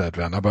eingestellt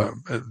werden. Aber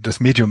das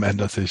Medium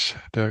ändert sich.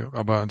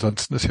 Aber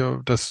ansonsten ist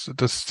ja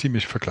das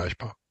ziemlich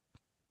vergleichbar.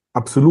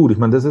 absolut. Ich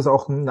meine, das ist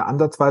auch eine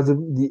Ansatzweise,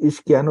 die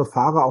ich gerne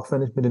fahre, auch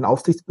wenn ich mit den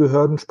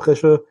Aufsichtsbehörden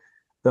spreche.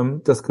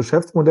 Das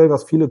Geschäftsmodell,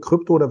 was viele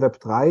Krypto- oder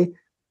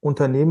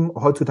Web3-Unternehmen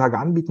heutzutage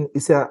anbieten,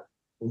 ist ja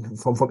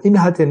vom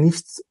Inhalt her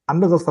nichts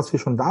anderes, was wir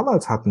schon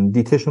damals hatten.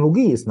 Die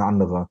Technologie ist eine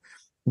andere.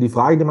 Und die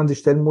Frage, die man sich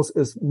stellen muss,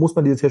 ist, muss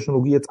man diese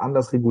Technologie jetzt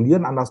anders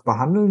regulieren, anders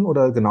behandeln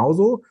oder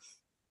genauso?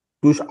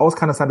 Durchaus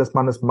kann es sein, dass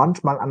man es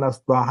manchmal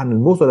anders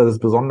behandeln muss oder dass es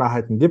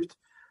Besonderheiten gibt,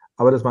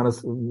 aber dass man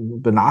es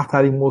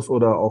benachteiligen muss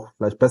oder auch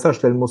vielleicht besser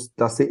stellen muss,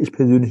 das sehe ich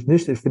persönlich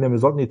nicht. Ich finde, wir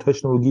sollten die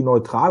Technologie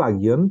neutral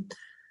agieren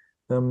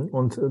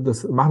und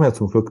das machen wir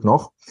zum Glück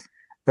noch.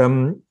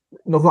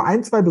 Noch so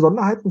ein, zwei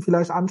Besonderheiten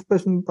vielleicht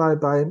ansprechen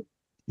bei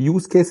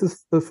Use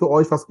Cases für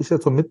euch, was ich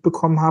jetzt so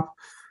mitbekommen habe.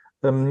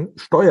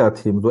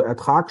 Steuerthemen, so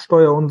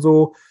Ertragssteuer und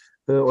so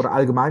oder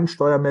allgemeinen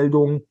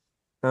Steuermeldungen.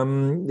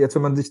 Jetzt,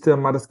 wenn man sich da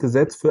mal das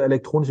Gesetz für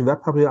elektronische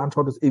Wertpapiere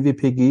anschaut, das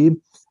EWPG,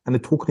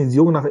 eine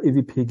Tokenisierung nach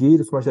EWPG,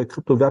 das ist zum Beispiel der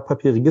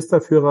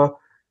Kryptowertpapier-Registerführer,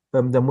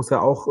 der muss ja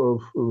auch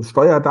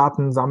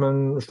Steuerdaten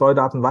sammeln,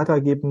 Steuerdaten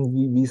weitergeben,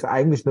 wie es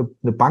eigentlich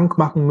eine Bank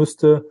machen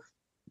müsste.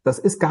 Das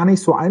ist gar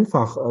nicht so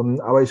einfach,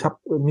 aber ich habe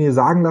mir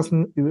sagen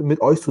lassen, mit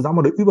euch zusammen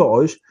oder über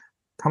euch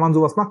kann man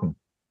sowas machen.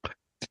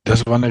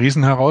 Das war eine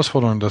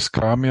Riesenherausforderung. Das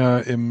kam ja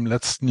im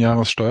letzten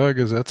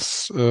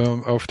Jahressteuergesetz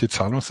auf die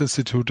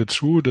Zahlungsinstitute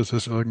zu. Das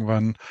ist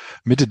irgendwann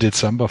Mitte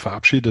Dezember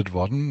verabschiedet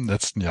worden,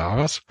 letzten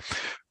Jahres.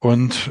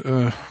 Und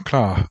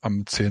klar,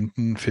 am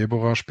 10.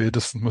 Februar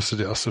spätestens musste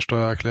die erste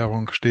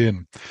Steuererklärung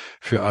stehen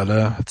für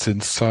alle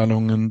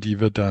Zinszahlungen, die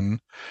wir dann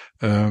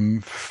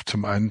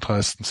zum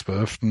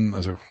 31.12.,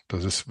 also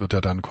wird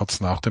ja dann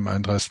kurz nach dem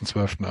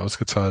 31.12.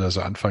 ausgezahlt,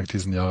 also Anfang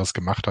diesen Jahres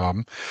gemacht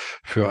haben,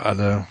 für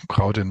alle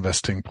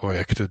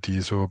Crowd-Investing-Projekte,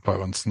 die so bei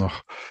uns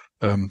noch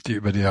die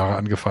über die Jahre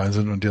angefallen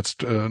sind und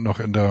jetzt noch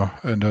in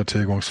der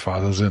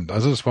Tilgungsphase sind.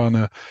 Also es war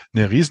eine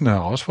riesen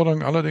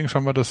Herausforderung. Allerdings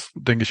haben wir das,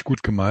 denke ich,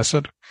 gut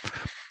gemeistert.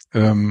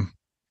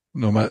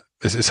 Nochmal,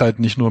 es ist halt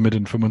nicht nur mit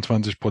den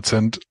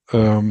 25%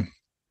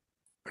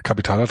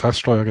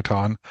 Kapitalertragssteuer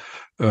getan.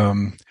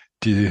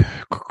 Die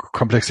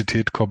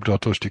Komplexität kommt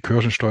dort durch die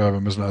Kirchensteuer.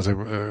 Wir müssen also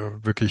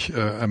wirklich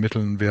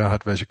ermitteln, wer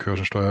hat welche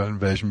Kirchensteuer, in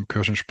welchem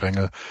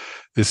Kirchensprengel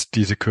ist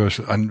diese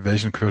Kirche, an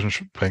welchen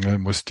Kirchensprengel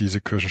muss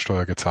diese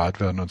Kirchensteuer gezahlt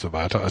werden und so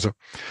weiter. Also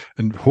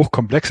ein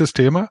hochkomplexes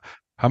Thema,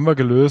 haben wir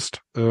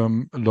gelöst,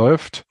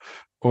 läuft.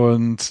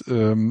 Und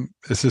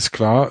es ist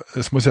klar,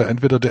 es muss ja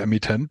entweder der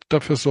Emittent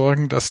dafür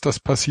sorgen, dass das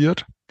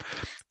passiert.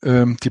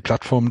 Die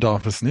Plattform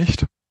darf es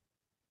nicht.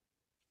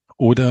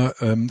 oder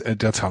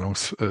der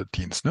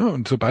Zahlungsdienst. Ne?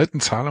 Und sobald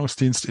ein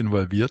Zahlungsdienst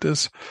involviert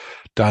ist,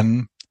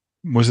 dann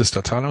muss es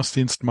der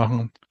Zahlungsdienst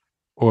machen.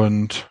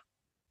 Und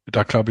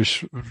da glaube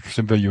ich,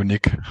 sind wir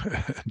unique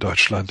in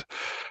Deutschland,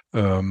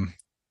 ähm,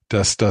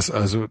 dass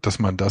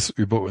man das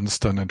über uns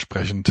dann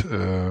entsprechend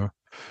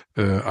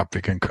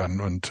abwickeln kann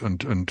und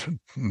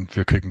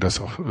wir kriegen das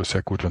auch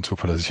sehr gut und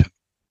zuverlässig hin.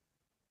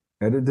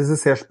 Ja, das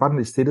ist sehr spannend.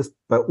 Ich sehe das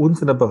bei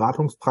uns in der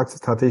Beratungspraxis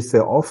tatsächlich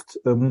sehr oft.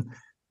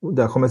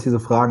 Da kommen jetzt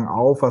diese Fragen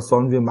auf, was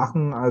sollen wir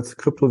machen als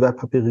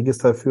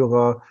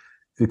Kryptowertpapierregisterführer?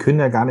 Wir können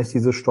ja gar nicht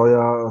diese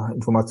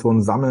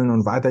Steuerinformationen sammeln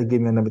und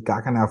weitergeben, wir haben damit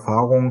gar keine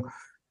Erfahrung.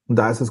 Und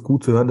da ist es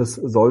gut zu hören, dass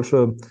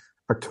solche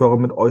Akteure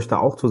mit euch da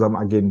auch zusammen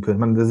agieren können.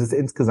 Ich meine, das ist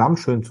insgesamt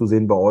schön zu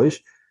sehen bei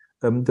euch,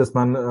 dass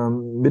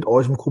man mit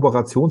euch im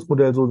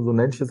Kooperationsmodell, so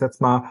nenne ich es jetzt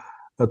mal,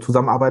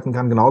 zusammenarbeiten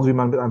kann, genauso wie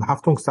man mit einem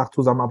Haftungsdach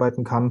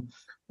zusammenarbeiten kann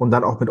und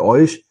dann auch mit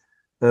euch.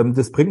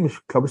 Das bringt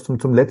mich, glaube ich,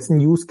 zum letzten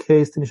Use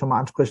Case, den ich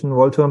nochmal ansprechen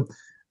wollte.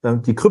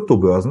 Die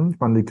Kryptobörsen. Ich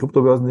meine, die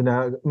Kryptobörsen sind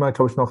ja immer,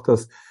 glaube ich, noch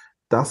das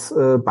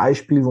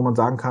Beispiel, wo man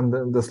sagen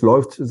kann, das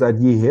läuft seit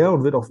jeher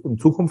und wird auch in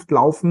Zukunft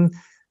laufen.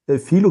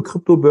 Viele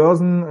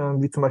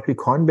Kryptobörsen, wie zum Beispiel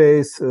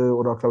Coinbase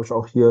oder, glaube ich,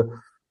 auch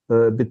hier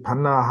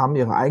Bitpanda, haben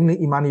ihre eigene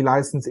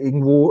E-Money-License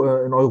irgendwo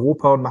in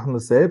Europa und machen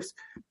das selbst.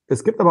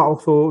 Es gibt aber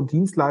auch so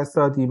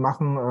Dienstleister, die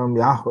machen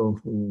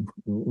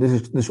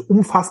nicht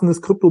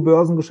umfassendes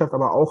Kryptobörsengeschäft,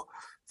 aber auch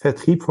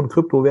Vertrieb von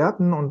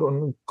Kryptowerten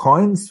und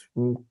Coins.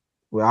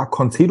 Ja,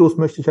 Concedos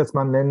möchte ich jetzt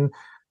mal nennen,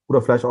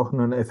 oder vielleicht auch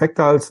einen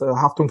Effekte als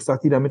Haftungsdach,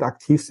 die damit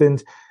aktiv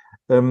sind.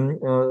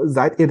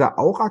 Seid ihr da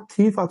auch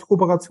aktiv als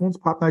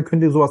Kooperationspartner?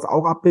 Könnt ihr sowas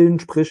auch abbilden?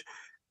 Sprich,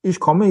 ich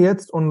komme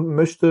jetzt und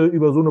möchte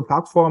über so eine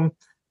Plattform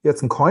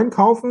jetzt einen Coin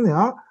kaufen,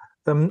 ja,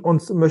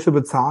 und möchte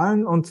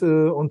bezahlen und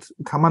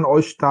kann man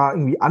euch da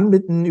irgendwie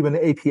anbinden über eine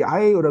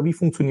API oder wie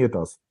funktioniert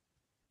das?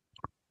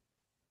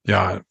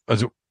 Ja,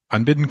 also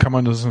anbinden kann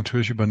man das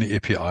natürlich über eine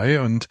API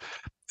und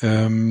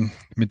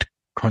mit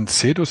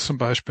Concedus zum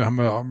Beispiel haben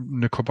wir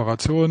eine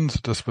Kooperation,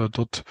 dass wir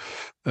dort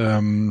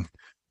im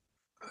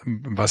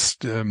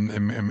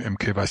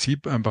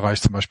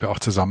KYC-Bereich zum Beispiel auch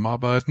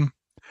zusammenarbeiten,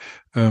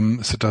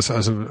 sodass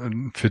also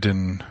für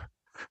den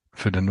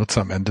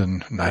Nutzer am Ende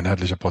ein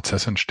einheitlicher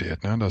Prozess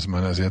entsteht, ne? Dass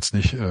man also jetzt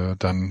nicht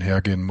dann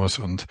hergehen muss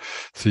und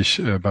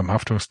sich beim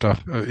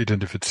Haftungsdach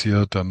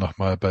identifiziert, dann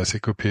nochmal bei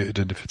CQP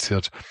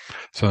identifiziert,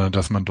 sondern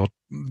dass man dort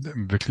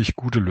wirklich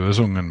gute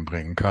Lösungen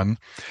bringen kann,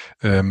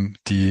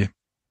 die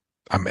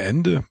am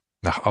Ende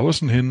nach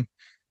außen hin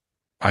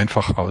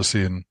einfach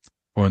aussehen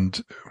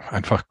und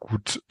einfach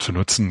gut zu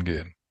nutzen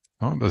gehen.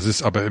 Ja, das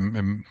ist aber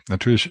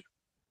natürlich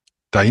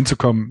dahin zu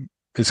kommen,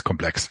 ist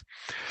komplex.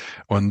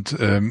 Und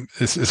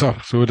es ist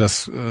auch so,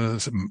 dass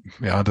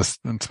dass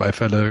zwei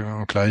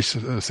Fälle gleich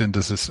sind,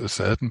 das ist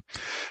selten.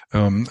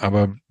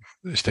 Aber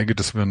ich denke,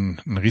 dass wir ein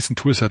riesen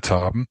Toolset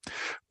haben,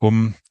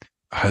 um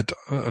halt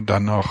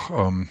dann auch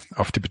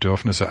auf die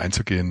Bedürfnisse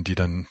einzugehen, die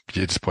dann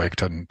jedes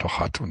Projekt dann doch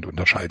hat und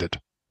unterscheidet.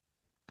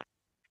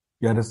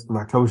 Ja, das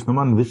war, glaube ich,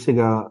 nochmal ein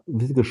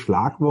wichtiges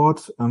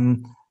Schlagwort.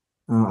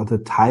 Also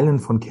Teilen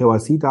von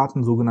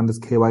KYC-Daten, sogenanntes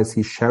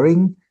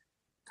KYC-Sharing,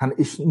 kann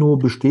ich nur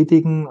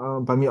bestätigen.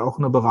 Bei mir auch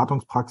in der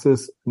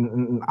Beratungspraxis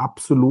ein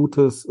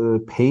absolutes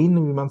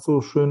Pain, wie man so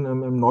schön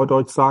im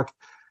Neudeutsch sagt,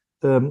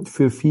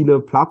 für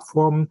viele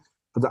Plattformen.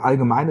 Also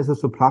allgemein ist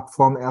es für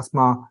Plattformen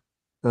erstmal,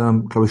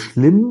 glaube ich,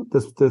 schlimm,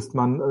 dass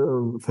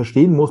man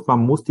verstehen muss, man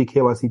muss die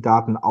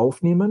KYC-Daten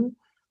aufnehmen.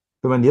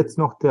 Wenn man jetzt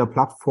noch der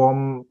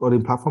Plattform oder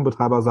dem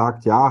Plattformbetreiber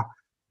sagt, ja,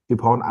 wir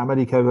brauchen einmal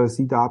die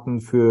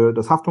KYC-Daten für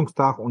das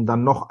Haftungsdach und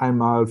dann noch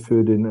einmal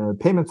für den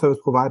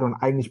Payment-Service-Provider und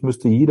eigentlich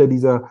müsste jeder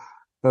dieser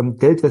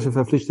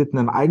Geldwäscheverpflichteten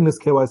ein eigenes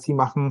KYC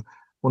machen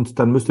und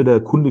dann müsste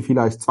der Kunde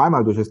vielleicht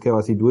zweimal durch das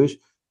KYC durch.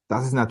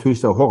 Das ist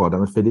natürlich der Horror.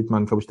 Damit verliert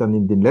man, glaube ich,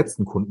 dann den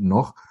letzten Kunden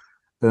noch.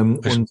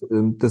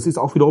 Das ist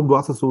auch wiederum, du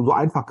hast es so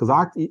einfach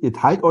gesagt, ihr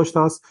teilt euch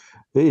das,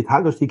 ihr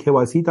teilt euch die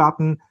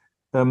KYC-Daten.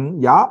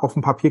 Ja, auf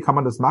dem Papier kann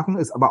man das machen,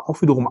 ist aber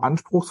auch wiederum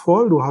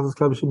anspruchsvoll. Du hast es,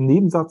 glaube ich, im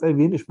Nebensatz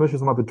erwähnt. Ich möchte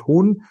es mal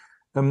betonen.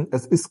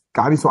 Es ist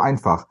gar nicht so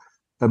einfach.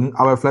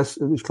 Aber vielleicht,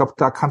 ich glaube,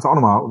 da kannst du auch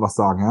noch mal was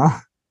sagen, ja?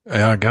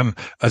 Ja, gern.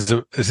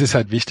 Also es ist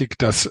halt wichtig,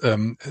 dass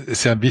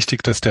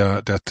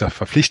der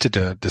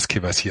Verpflichtete das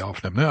KYC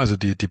aufnimmt. Ne? Also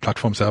die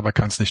Plattform selber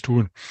kann es nicht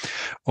tun.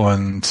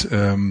 Und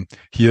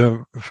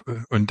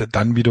und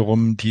dann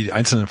wiederum die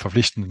einzelnen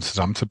Verpflichtenden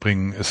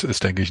zusammenzubringen,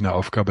 ist, denke ich, eine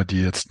Aufgabe,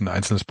 die jetzt ein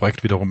einzelnes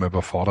Projekt wiederum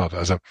überfordert.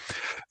 Also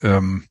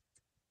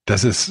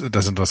das ist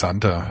das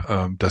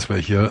Interessante, dass wir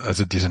hier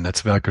also diese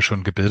Netzwerke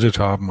schon gebildet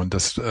haben und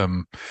dass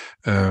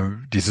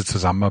diese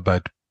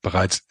Zusammenarbeit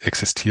bereits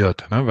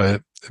existiert. Ne?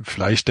 Weil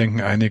vielleicht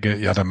denken einige,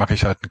 ja, dann mache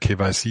ich halt ein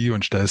KYC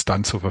und stelle es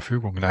dann zur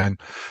Verfügung. Nein,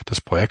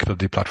 das Projekt oder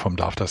die Plattform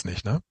darf das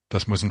nicht. Ne?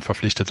 Das muss ein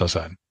Verpflichteter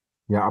sein.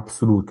 Ja,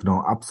 absolut, genau,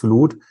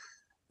 absolut.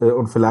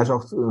 Und vielleicht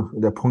auch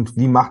der Punkt,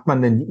 wie macht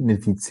man denn die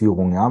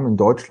Identifizierung? Ja, in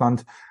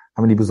Deutschland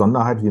haben wir die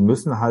Besonderheit, wir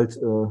müssen halt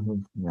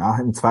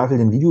im Zweifel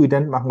den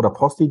Videoident machen oder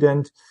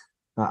Postident.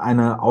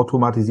 Eine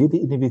automatisierte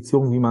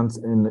Identifizierung, wie man es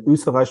in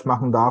Österreich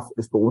machen darf,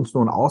 ist bei uns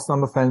nur in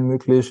Ausnahmefällen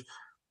möglich.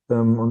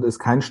 und ist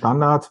kein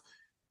Standard.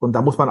 Und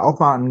da muss man auch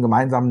mal einen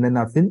gemeinsamen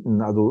Nenner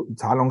finden, also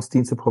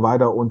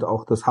Zahlungsdienste-Provider und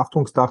auch das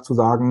Haftungsdach zu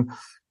sagen,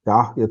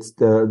 ja,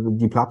 jetzt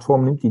die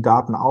Plattform nimmt die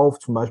Daten auf,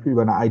 zum Beispiel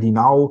über eine ID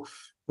Now,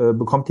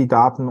 bekommt die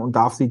Daten und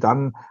darf sie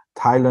dann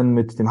teilen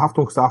mit dem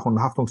Haftungsdach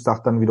und Haftungsdach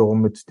dann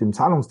wiederum mit dem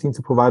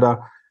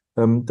Zahlungsdienste-Provider.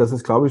 Das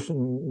ist, glaube ich,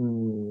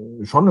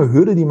 schon eine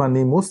Hürde, die man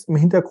nehmen muss im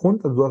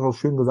Hintergrund. Also du hast auch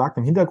schön gesagt,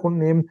 im Hintergrund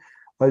nehmen,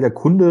 weil der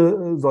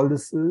Kunde soll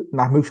das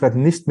nach Möglichkeit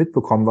nicht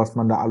mitbekommen, was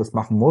man da alles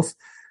machen muss.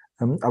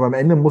 Aber am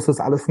Ende muss das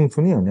alles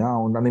funktionieren, ja.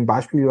 Und an dem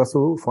Beispiel, was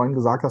du vorhin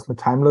gesagt hast mit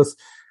Timeless,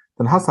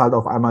 dann hast du halt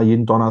auf einmal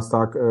jeden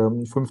Donnerstag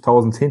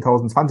 5.000,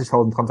 10.000,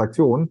 20.000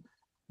 Transaktionen.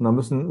 Und dann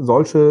müssen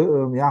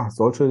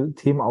solche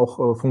Themen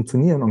auch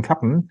funktionieren und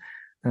klappen.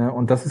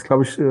 Und das ist,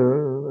 glaube ich,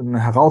 eine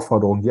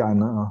Herausforderung, die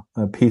eine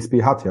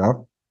PSB hat,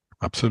 ja.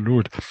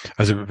 Absolut.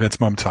 Also jetzt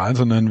mal um Zahlen,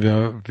 sondern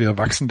wir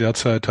wachsen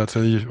derzeit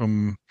tatsächlich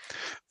um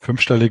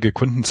 5-stellige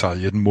Kundenzahl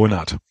jeden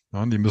Monat.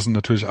 Ja, die müssen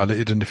natürlich alle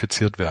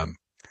identifiziert werden.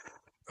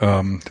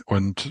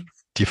 Und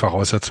die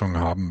Voraussetzungen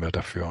haben wir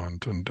dafür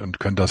und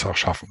können das auch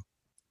schaffen.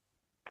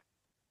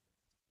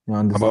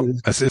 Ja, und das Aber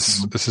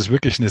ist, es ist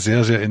wirklich eine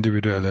sehr, sehr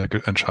individuelle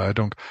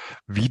Entscheidung,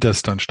 wie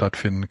das dann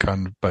stattfinden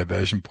kann, bei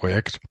welchem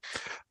Projekt.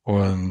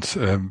 Und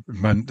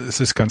es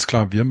ist ganz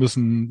klar, wir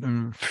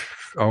müssen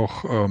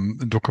auch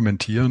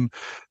dokumentieren,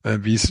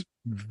 wie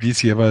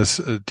es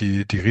jeweils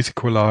die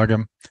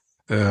Risikolage,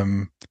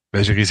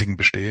 welche Risiken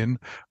bestehen.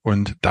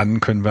 Und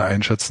dann können wir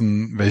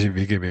einschätzen, welche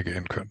Wege wir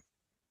gehen können.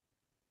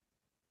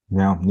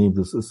 ja, nee,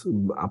 das ist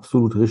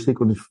absolut richtig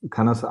und ich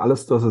kann das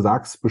alles, was du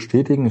sagst,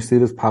 bestätigen. Ich sehe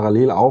das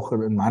parallel auch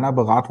in meiner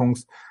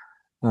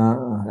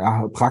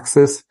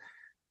Praxis.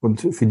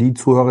 Und für die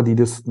Zuhörer, die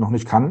das noch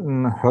nicht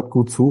kannten, hört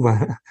gut zu,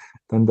 weil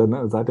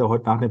dann seid ihr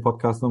heute nach dem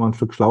Podcast nochmal ein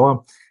Stück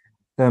schlauer.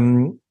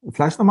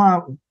 Vielleicht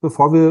nochmal,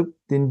 bevor wir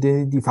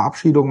die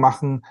Verabschiedung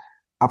machen,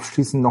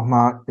 abschließend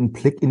nochmal einen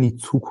Blick in die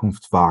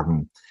Zukunft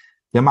wagen.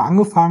 Wir haben mal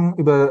angefangen,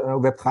 über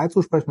Web3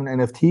 zu sprechen und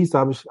NFTs. Da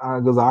habe ich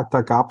gesagt,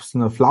 da gab es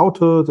eine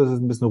Flaute, das ist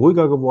ein bisschen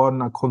ruhiger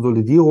geworden, eine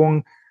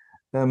Konsolidierung.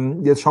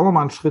 Jetzt schauen wir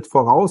mal einen Schritt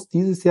voraus,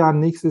 dieses Jahr,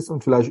 nächstes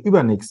und vielleicht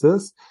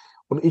übernächstes.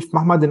 Und ich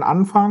mache mal den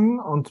Anfang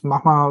und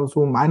mach mal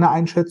so meine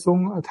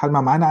Einschätzung, teile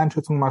mal meine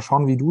Einschätzung, mal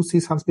schauen, wie du es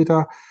siehst,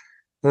 Hans-Peter.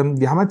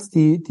 Wir haben jetzt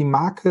die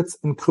Markets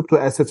in Crypto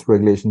Assets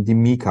Regulation, die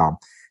MiCA.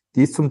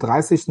 Die ist zum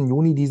 30.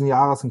 Juni diesen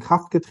Jahres in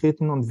Kraft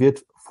getreten und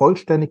wird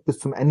vollständig bis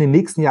zum Ende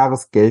nächsten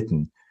Jahres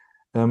gelten.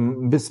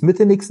 Bis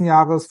Mitte nächsten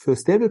Jahres für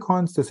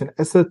Stablecoins, das sind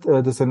Asset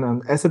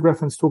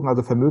Reference Token,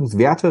 also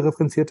Vermögenswerte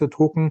referenzierte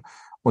Token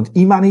und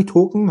E-Money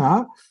Token,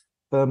 ja.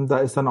 Da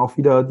ist dann auch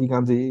wieder die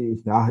ganze,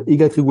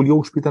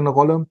 E-Geld-Regulierung spielt dann eine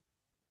Rolle.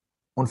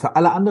 Und für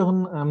alle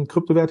anderen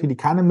Kryptowerte, die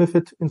keine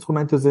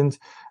MiFID-Instrumente sind,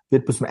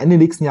 wird bis zum Ende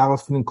nächsten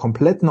Jahres für den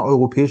kompletten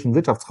europäischen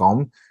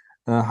Wirtschaftsraum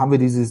haben wir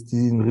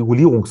diesen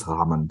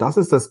Regulierungsrahmen. Das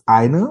ist das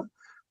eine.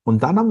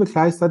 Und dann haben wir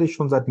gleichzeitig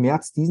schon seit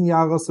März diesen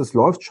Jahres, das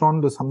läuft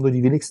schon, das haben nur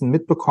die wenigsten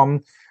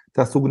mitbekommen,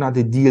 das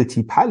sogenannte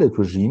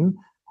DLT-Pilot-Regime,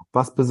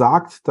 was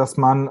besagt, dass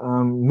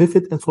man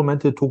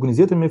MiFID-Instrumente,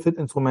 tokenisierte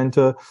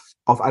MiFID-Instrumente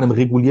auf einem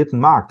regulierten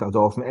Markt,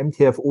 also auf dem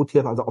MTF,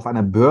 OTF, also auf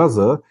einer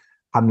Börse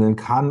handeln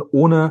kann,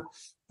 ohne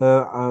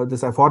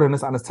das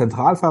Erfordernis eines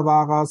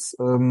Zentralverwahrers.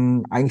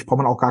 Eigentlich braucht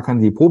man auch gar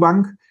keine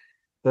Depotbank.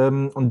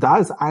 Und da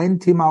ist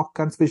ein Thema auch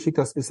ganz wichtig,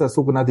 das ist das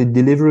sogenannte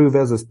Delivery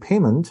versus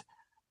Payment.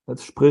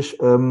 Das sprich,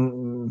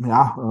 man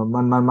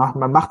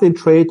macht den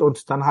Trade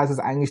und dann heißt es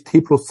eigentlich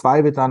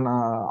T+2 wird dann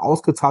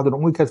ausgezahlt und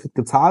umgekehrt wird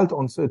gezahlt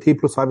und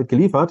T+2 wird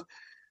geliefert.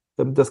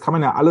 Das kann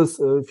man ja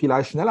alles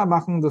vielleicht schneller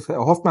machen. Das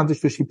erhofft man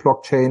sich durch die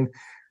Blockchain.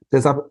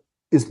 Deshalb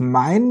ist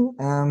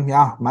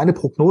meine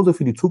Prognose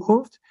für die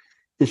Zukunft.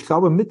 Ich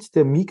glaube, mit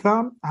der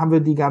MiCA haben wir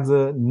die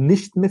ganze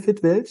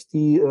Nicht-MiFID-Welt,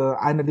 die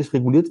einheitlich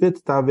reguliert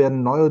wird. Da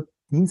werden neue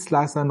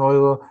Dienstleister,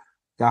 neue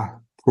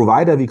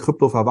Provider wie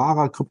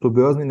Kryptoverwahrer,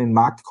 Kryptobörsen in den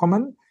Markt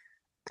kommen.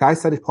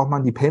 Gleichzeitig braucht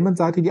man die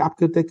Payment-Seite, die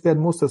abgedeckt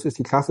werden muss. Das ist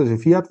die klassische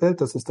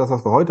Fiat-Welt. Das ist das,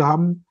 was wir heute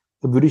haben.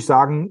 Da würde ich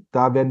sagen,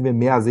 da werden wir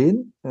mehr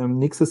sehen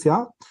nächstes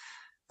Jahr,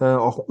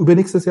 auch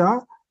übernächstes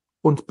Jahr.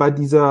 Und bei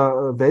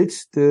dieser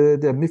Welt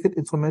der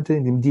MiFID-Instrumente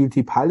in dem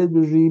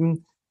DLT-Pilot-Regime,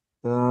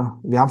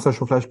 wir haben es ja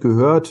schon vielleicht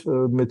gehört,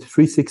 mit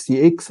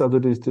 360X, also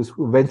das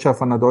Venture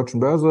von der Deutschen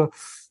Börse,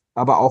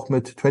 aber auch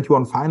mit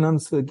 21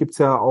 Finance gibt's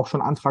ja auch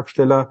schon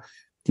Antragsteller,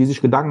 die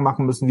sich Gedanken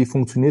machen müssen, wie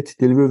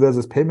funktioniert Delivery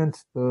versus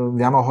Payment.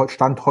 Wir haben auch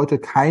Stand heute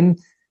kein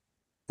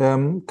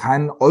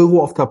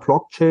Euro auf der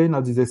Blockchain,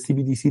 also dieser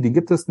CBDC, den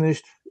gibt es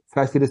nicht.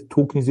 Vielleicht wird es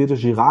tokenisierte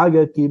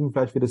Giralgeld geben,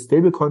 vielleicht wird es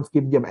Stablecoins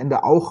geben, die am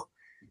Ende auch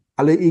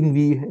alle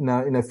irgendwie in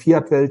der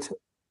Fiat-Welt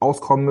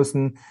auskommen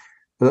müssen.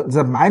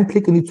 Deshalb mein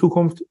Blick in die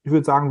Zukunft, ich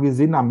würde sagen, wir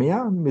sehen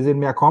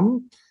mehr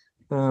kommen,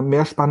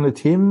 mehr spannende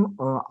Themen,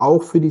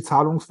 auch für die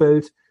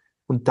Zahlungswelt.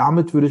 Und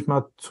damit würde ich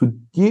mal zu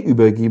dir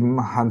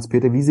übergeben,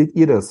 Hans-Peter. Wie seht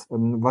ihr das?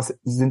 Was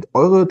sind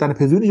deine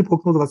persönliche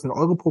Prognose? Was sind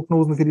eure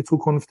Prognosen für die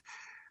Zukunft?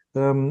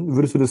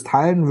 Würdest du das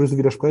teilen? Würdest du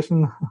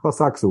widersprechen? Was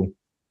sagst du?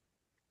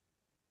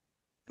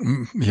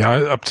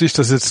 Ja, ob sich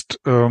das jetzt,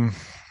 also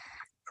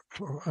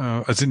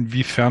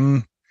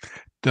inwiefern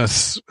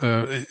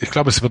ich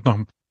glaube, es wird noch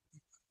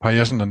paar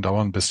Jährchen dann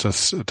dauern, bis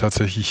das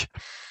tatsächlich,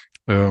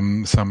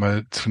 sagen wir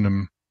mal, zu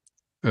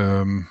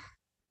einem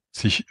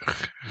sich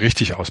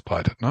richtig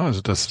ausbreitet. Ne? Also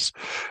das ist,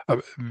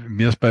 aber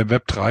mir ist bei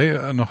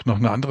Web3 noch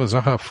eine andere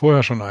Sache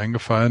vorher schon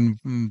eingefallen,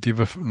 die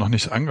wir noch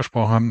nicht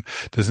angesprochen haben.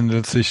 Das sind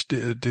letztlich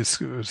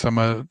sag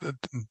mal,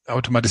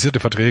 automatisierte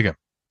Verträge.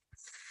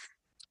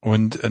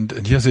 Und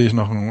hier sehe ich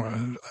noch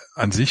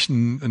an sich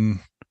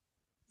einen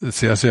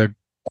sehr, sehr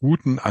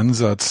guten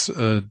Ansatz,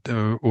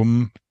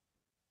 um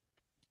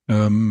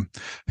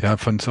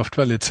von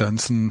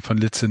Softwarelizenzen,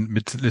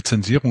 mit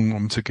Lizenzierungen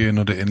umzugehen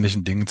oder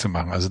ähnlichen Dingen zu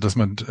machen. Also dass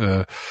man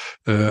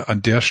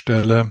an der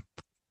Stelle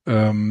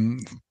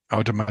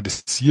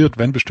automatisiert,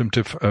 wenn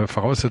bestimmte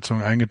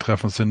Voraussetzungen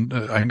eingetroffen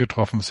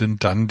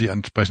sind, dann die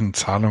entsprechenden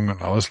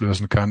Zahlungen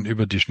auslösen kann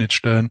über die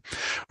Schnittstellen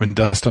und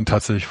das dann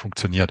tatsächlich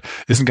funktioniert.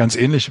 Ist ein ganz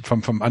ähnlich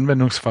vom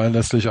Anwendungsfall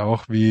letztlich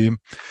auch wie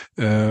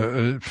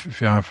wir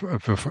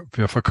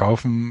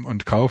verkaufen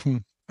und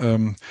kaufen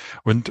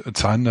und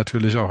zahlen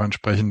natürlich auch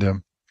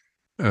entsprechende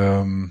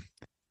machen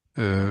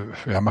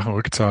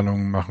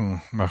Rückzahlungen,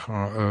 machen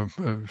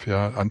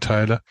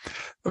Anteile.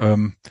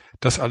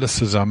 Das alles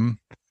zusammen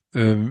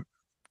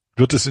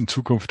wird es in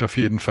Zukunft auf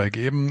jeden Fall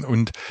geben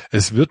und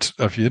es wird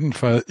auf jeden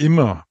Fall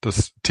immer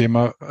das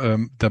Thema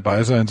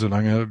dabei sein,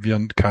 solange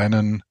wir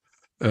keinen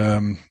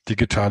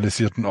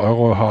digitalisierten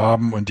Euro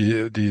haben und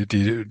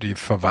die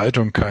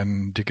Verwaltung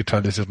keinen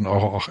digitalisierten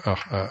Euro auch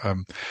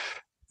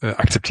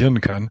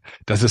akzeptieren kann,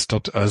 dass es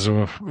dort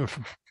also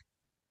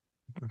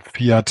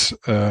Fiat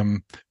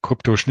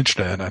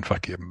Krypto-Schnittstellen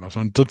einfach geben muss.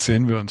 Und dort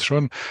sehen wir uns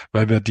schon,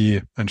 weil wir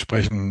die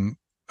entsprechenden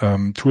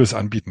Tools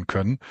anbieten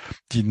können,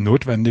 die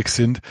notwendig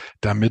sind,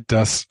 damit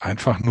das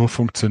einfach nur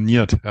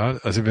funktioniert. Ja,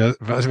 also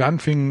als wir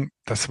anfingen,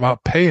 das war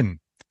Pain.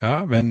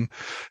 Ja, wenn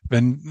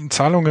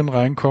Zahlungen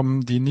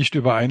reinkommen, die nicht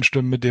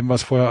übereinstimmen mit dem,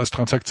 was vorher als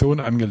Transaktion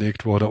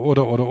angelegt wurde,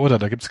 oder.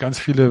 Da gibt es ganz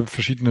viele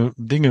verschiedene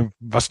Dinge,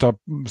 was da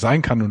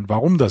sein kann und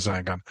warum das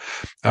sein kann.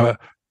 Aber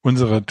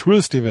unsere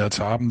Tools, die wir jetzt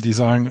haben, die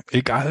sagen,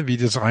 egal wie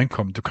das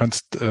reinkommt,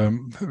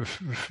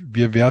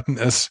 wir werden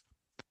es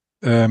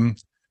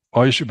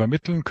euch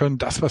übermitteln können,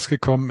 das, was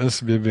gekommen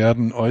ist. Wir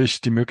werden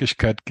euch die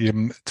Möglichkeit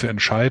geben, zu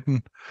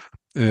entscheiden,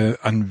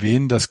 an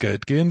wen das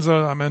Geld gehen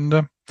soll am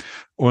Ende.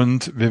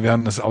 Und wir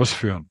werden es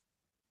ausführen.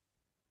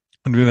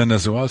 Und wir werden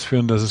das so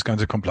ausführen, dass das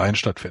ganze Compliance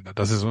stattfindet.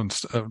 Das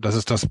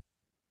ist das,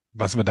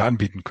 was wir da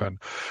anbieten können.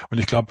 Und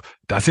ich glaube,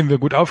 da sind wir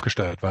gut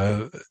aufgestellt,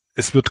 weil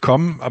es wird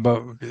kommen,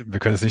 aber wir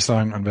können jetzt nicht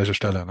sagen, an welcher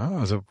Stelle. Ne?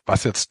 Also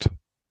was jetzt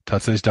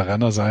tatsächlich der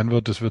Renner sein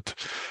wird,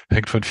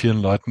 hängt von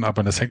vielen Leuten ab.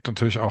 Und das hängt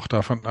natürlich auch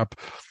davon ab,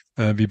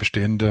 wie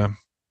bestehende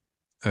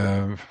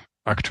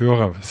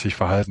Akteure sich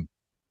verhalten.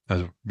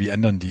 Also wie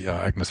ändern die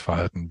ihr eigenes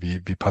Verhalten?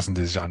 Wie passen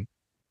die sich an?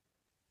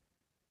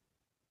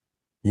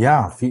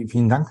 Ja,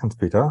 vielen Dank,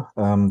 Hans-Peter.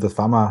 Das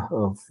war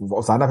mal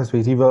aus seiner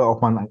Perspektive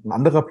auch mal ein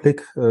anderer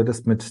Blick.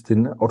 Das mit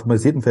den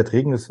automatisierten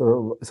Verträgen ist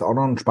auch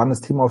noch ein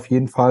spannendes Thema auf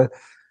jeden Fall.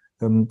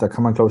 Da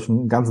kann man, glaube ich,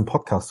 einen ganzen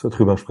Podcast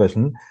drüber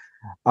sprechen.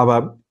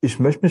 Aber ich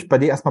möchte mich bei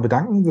dir erstmal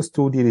bedanken, dass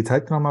du dir die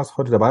Zeit genommen hast,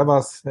 heute dabei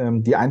warst,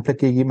 die Einblick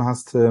gegeben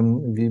hast,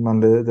 wie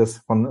man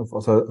das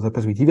aus der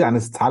Perspektive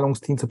eines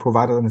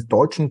Zahlungsdienste-Providers, eines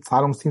deutschen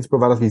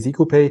Zahlungsdienste-Providers wie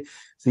SecuPay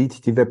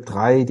sieht, die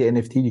Web3, die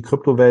NFT, die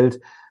Kryptowelt,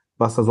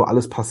 was da so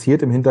alles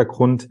passiert im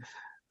Hintergrund,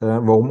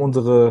 warum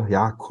unsere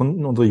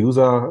Kunden, unsere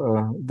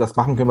User das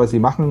machen können, was sie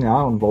machen,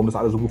 ja, und warum das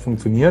alles so gut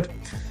funktioniert.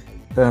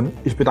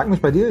 Ich bedanke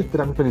mich bei dir, ich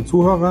bedanke mich bei den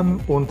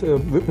Zuhörern und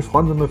würde mich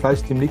freuen, wenn wir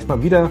vielleicht demnächst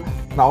mal wieder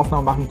eine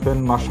Aufnahme machen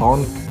können, mal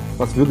schauen,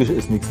 was wirklich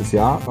ist nächstes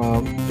Jahr.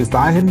 Bis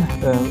dahin,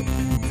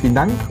 vielen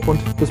Dank und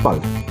bis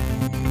bald.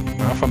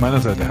 Ja, von meiner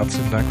Seite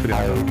herzlichen Dank für die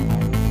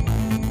Einladung.